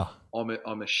 Wow, I'm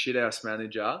a shithouse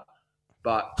manager,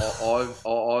 but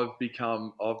I've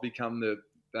become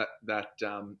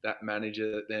that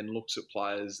manager that then looks at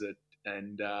players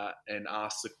and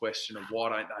asks the question of why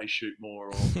don't they shoot more,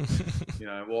 or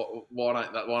why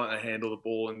don't they handle the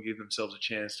ball and give themselves a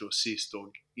chance to assist, or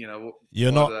why do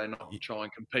they not try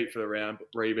and compete for the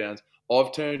rebounds?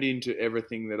 I've turned into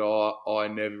everything that I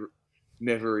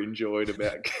never enjoyed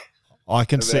about. I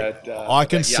can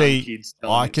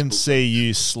see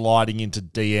you sliding into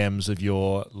DMs of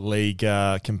your league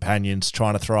companions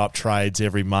trying to throw up trades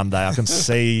every Monday. I can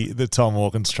see the Tom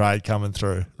Hawkins trade coming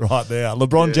through right now.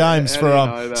 LeBron James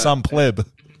for some pleb.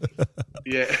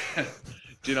 Yeah.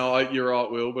 Do you know, you're right,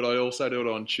 Will, but I also do it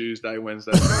on Tuesday,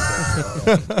 Wednesday,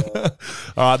 Thursday.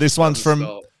 All right, this one's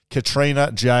from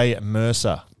Katrina J.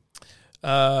 Mercer.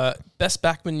 Best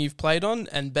backman you've played on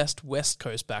and best West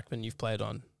Coast backman you've played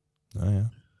on. Oh yeah.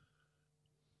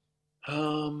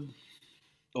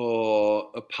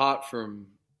 Apart from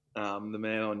the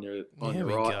man on your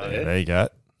right there. There you go.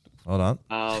 Hold on.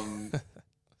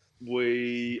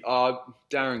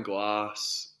 Darren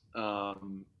Glass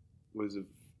was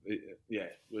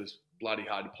bloody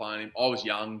hard to play him. I was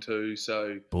young too,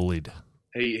 so bullied.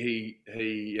 He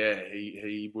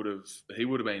would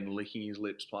have been licking his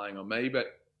lips playing on me. But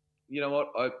you know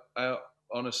what? I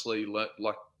honestly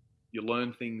you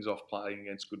learn things off playing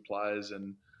against good players,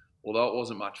 and although it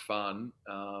wasn't much fun,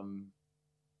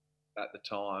 at the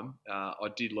time, I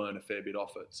did learn a fair bit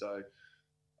off it. So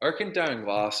I reckon Darren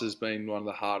Glass has been one of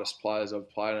the hardest players I've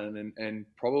played in, and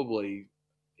probably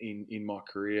in my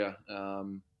career. I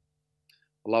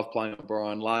love playing with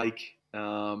Brian Lake.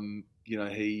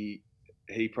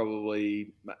 He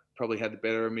probably had the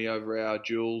better of me over our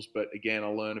duels, but again, I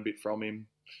learned a bit from him.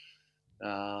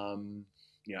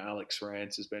 Alex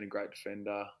Rance has been a great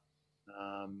defender.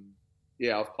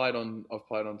 I've played on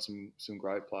some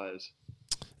great players.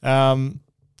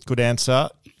 Good answer.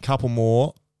 Couple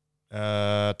more.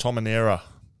 Tom Anera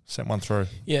sent one through.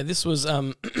 Yeah, this was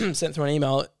sent through an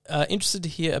email. Interested to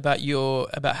hear about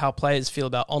how players feel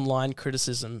about online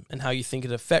criticism and how you think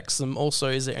it affects them. Also,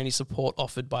 is there any support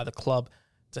offered by the club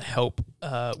to help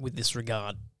with this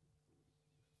regard?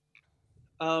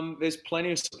 There's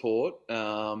plenty of support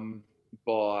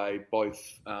by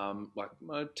both like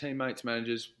my teammates,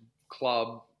 managers,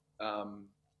 club,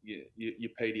 your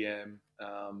PDM,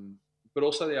 but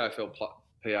also the AFL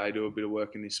PA do a bit of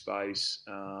work in this space.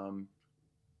 And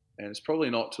it's probably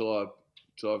not till I've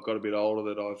got a bit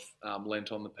older that I've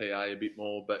lent on the PA a bit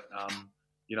more, but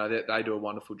they do a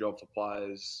wonderful job for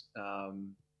players.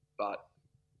 But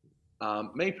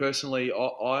me personally,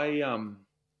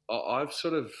 I've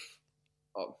sort of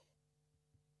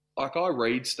like I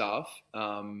read stuff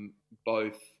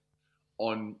both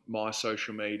on my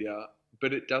social media,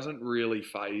 but it doesn't really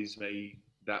faze me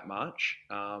that much.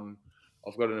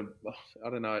 I've got I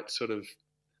don't know, it's sort of,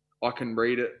 I can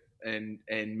read it and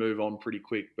move on pretty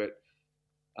quick, but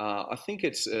I think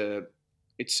it's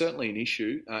certainly an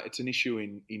issue. It's an issue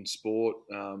in sport,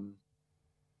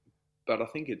 but I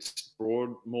think it's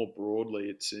more broadly,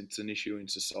 it's an issue in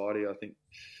society. I think,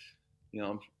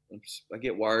 I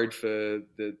get worried for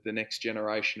the next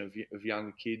generation of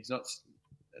younger kids.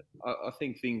 I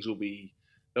think there'll be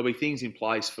things in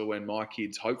place for when my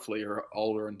kids hopefully are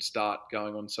older and start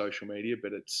going on social media.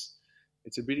 But it's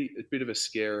a bit of a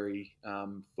scary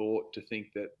thought to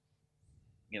think that,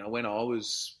 when I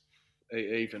was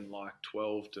even like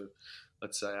 12 to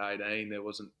let's say 18, there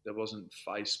wasn't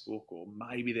Facebook, or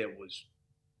maybe there was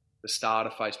the start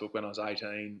of Facebook when I was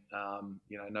 18.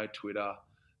 No Twitter.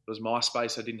 There was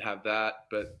MySpace. I didn't have that,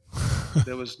 but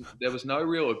there was no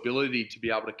real ability to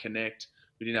be able to connect.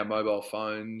 We didn't have mobile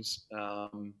phones,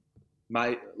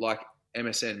 like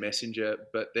MSN Messenger,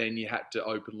 but then you had to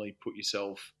openly put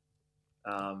yourself.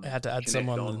 I had to add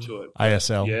someone onto it.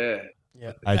 ASL. Yeah.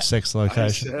 Age, sex,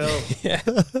 location. Yeah.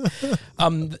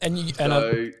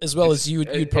 As well as you'd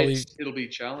probably it'll be a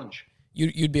challenge.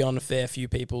 You'd be on a fair few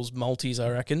people's multis, I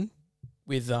reckon.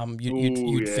 With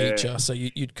you'd feature, so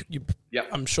you'd yep.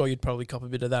 I'm sure you'd probably cop a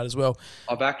bit of that as well.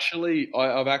 I've got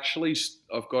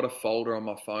a folder on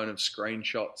my phone of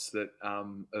screenshots that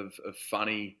of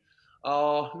funny.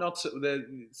 Not so,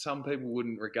 some people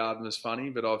wouldn't regard them as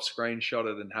funny, but I've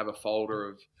screenshotted and have a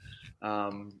folder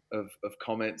of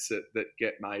comments that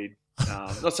get made.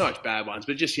 Not so much bad ones,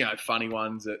 but just funny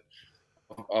ones that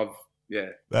I've.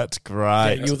 Yeah, that's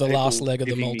great. Yeah, you're the last leg of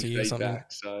the multi or something.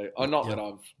 So I'm not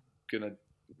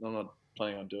not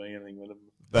planning on doing anything with them.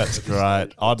 That's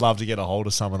great. I'd love to get a hold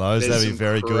of some of those. That'd be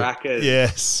very crackers. Good.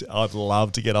 Yes, I'd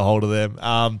love to get a hold of them.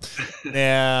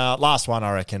 Now, last one,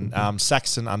 I reckon.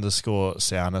 Saxon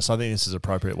 _soundness. I think this is an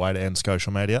appropriate way to end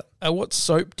social media. What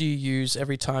soap do you use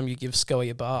every time you give Scully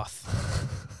a bath?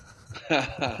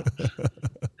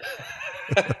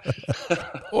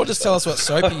 Or just tell us what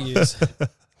soap you use.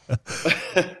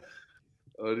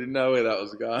 I didn't know where that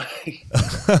was going.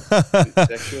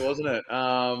 Sexual, wasn't it?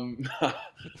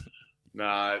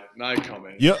 No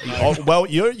comment.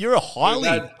 You're a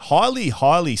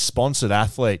highly sponsored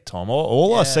athlete, Tom.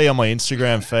 All I see on my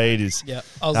Instagram feed is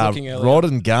I was looking earlier. Rod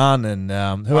and Gun,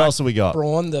 and who else have we got?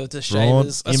 Braun, the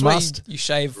shavers. I swear you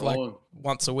shave like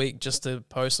once a week just to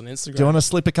post on Instagram. Do you want to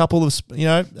slip a couple of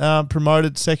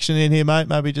promoted section in here, mate?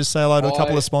 Maybe just say hello to a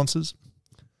couple of sponsors.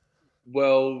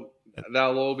 Well,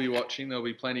 they'll all be watching. There'll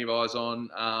be plenty of eyes on.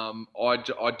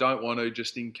 I don't want to,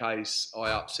 just in case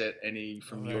I upset any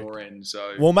from your end.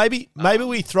 So, well, maybe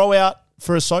we throw out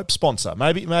for a soap sponsor.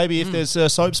 Maybe if there's a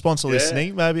soap sponsor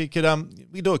listening, maybe it could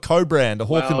we do a co-brand, a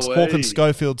Hawkins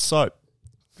Schofield soap.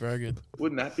 Very good.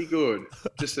 Wouldn't that be good?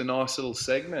 Just a nice little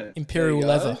segment. Imperial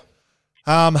leather.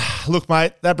 Look,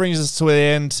 mate, that brings us to the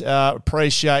end.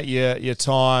 Appreciate your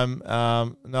time.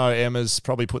 No, Emma's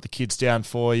probably put the kids down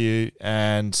for you,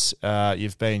 and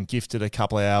you've been gifted a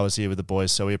couple of hours here with the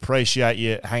boys, so we appreciate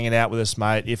you hanging out with us,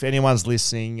 mate. If anyone's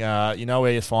listening, you know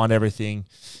where you find everything.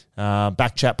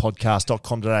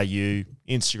 Backchatpodcast.com.au,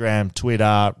 Instagram,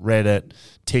 Twitter, Reddit,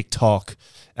 TikTok,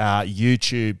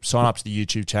 YouTube. Sign up to the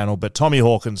YouTube channel. But Tommy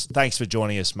Hawkins, thanks for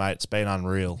joining us, mate. It's been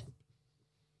unreal.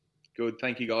 Good.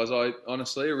 Thank you, guys. I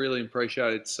really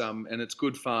appreciate it. And it's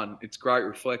good fun. It's great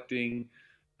reflecting.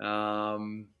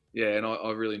 And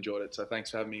I really enjoyed it. So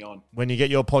thanks for having me on. When you get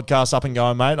your podcast up and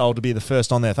going, mate, I'll be the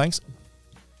first on there. Thanks.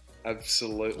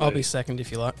 Absolutely. I'll be second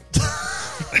if you like.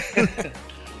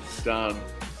 Done.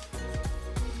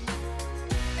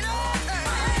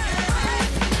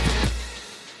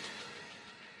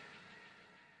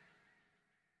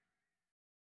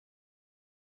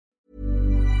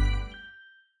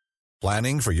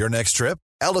 Planning for your next trip?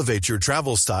 Elevate your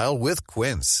travel style with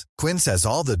Quince. Quince has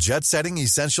all the jet-setting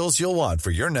essentials you'll want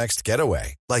for your next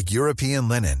getaway, like European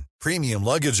linen, premium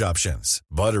luggage options,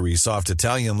 buttery soft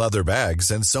Italian leather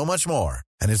bags, and so much more.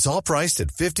 And it's all priced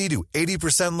at 50 to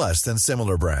 80% less than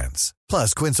similar brands.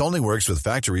 Plus, Quince only works with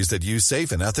factories that use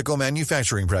safe and ethical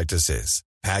manufacturing practices.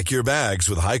 Pack your bags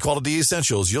with high-quality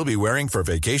essentials you'll be wearing for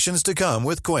vacations to come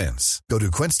with Quince. Go to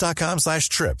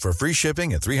quince.com/trip for free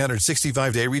shipping and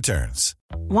 365-day returns.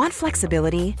 Want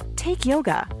flexibility? Take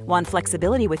yoga. Want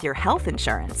flexibility with your health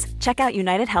insurance? Check out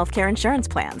United Healthcare Insurance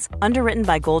Plans. Underwritten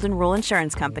by Golden Rule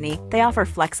Insurance Company, they offer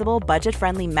flexible,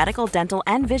 budget-friendly medical, dental,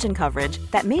 and vision coverage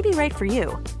that may be right for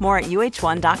you. More at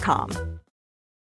UH1.com.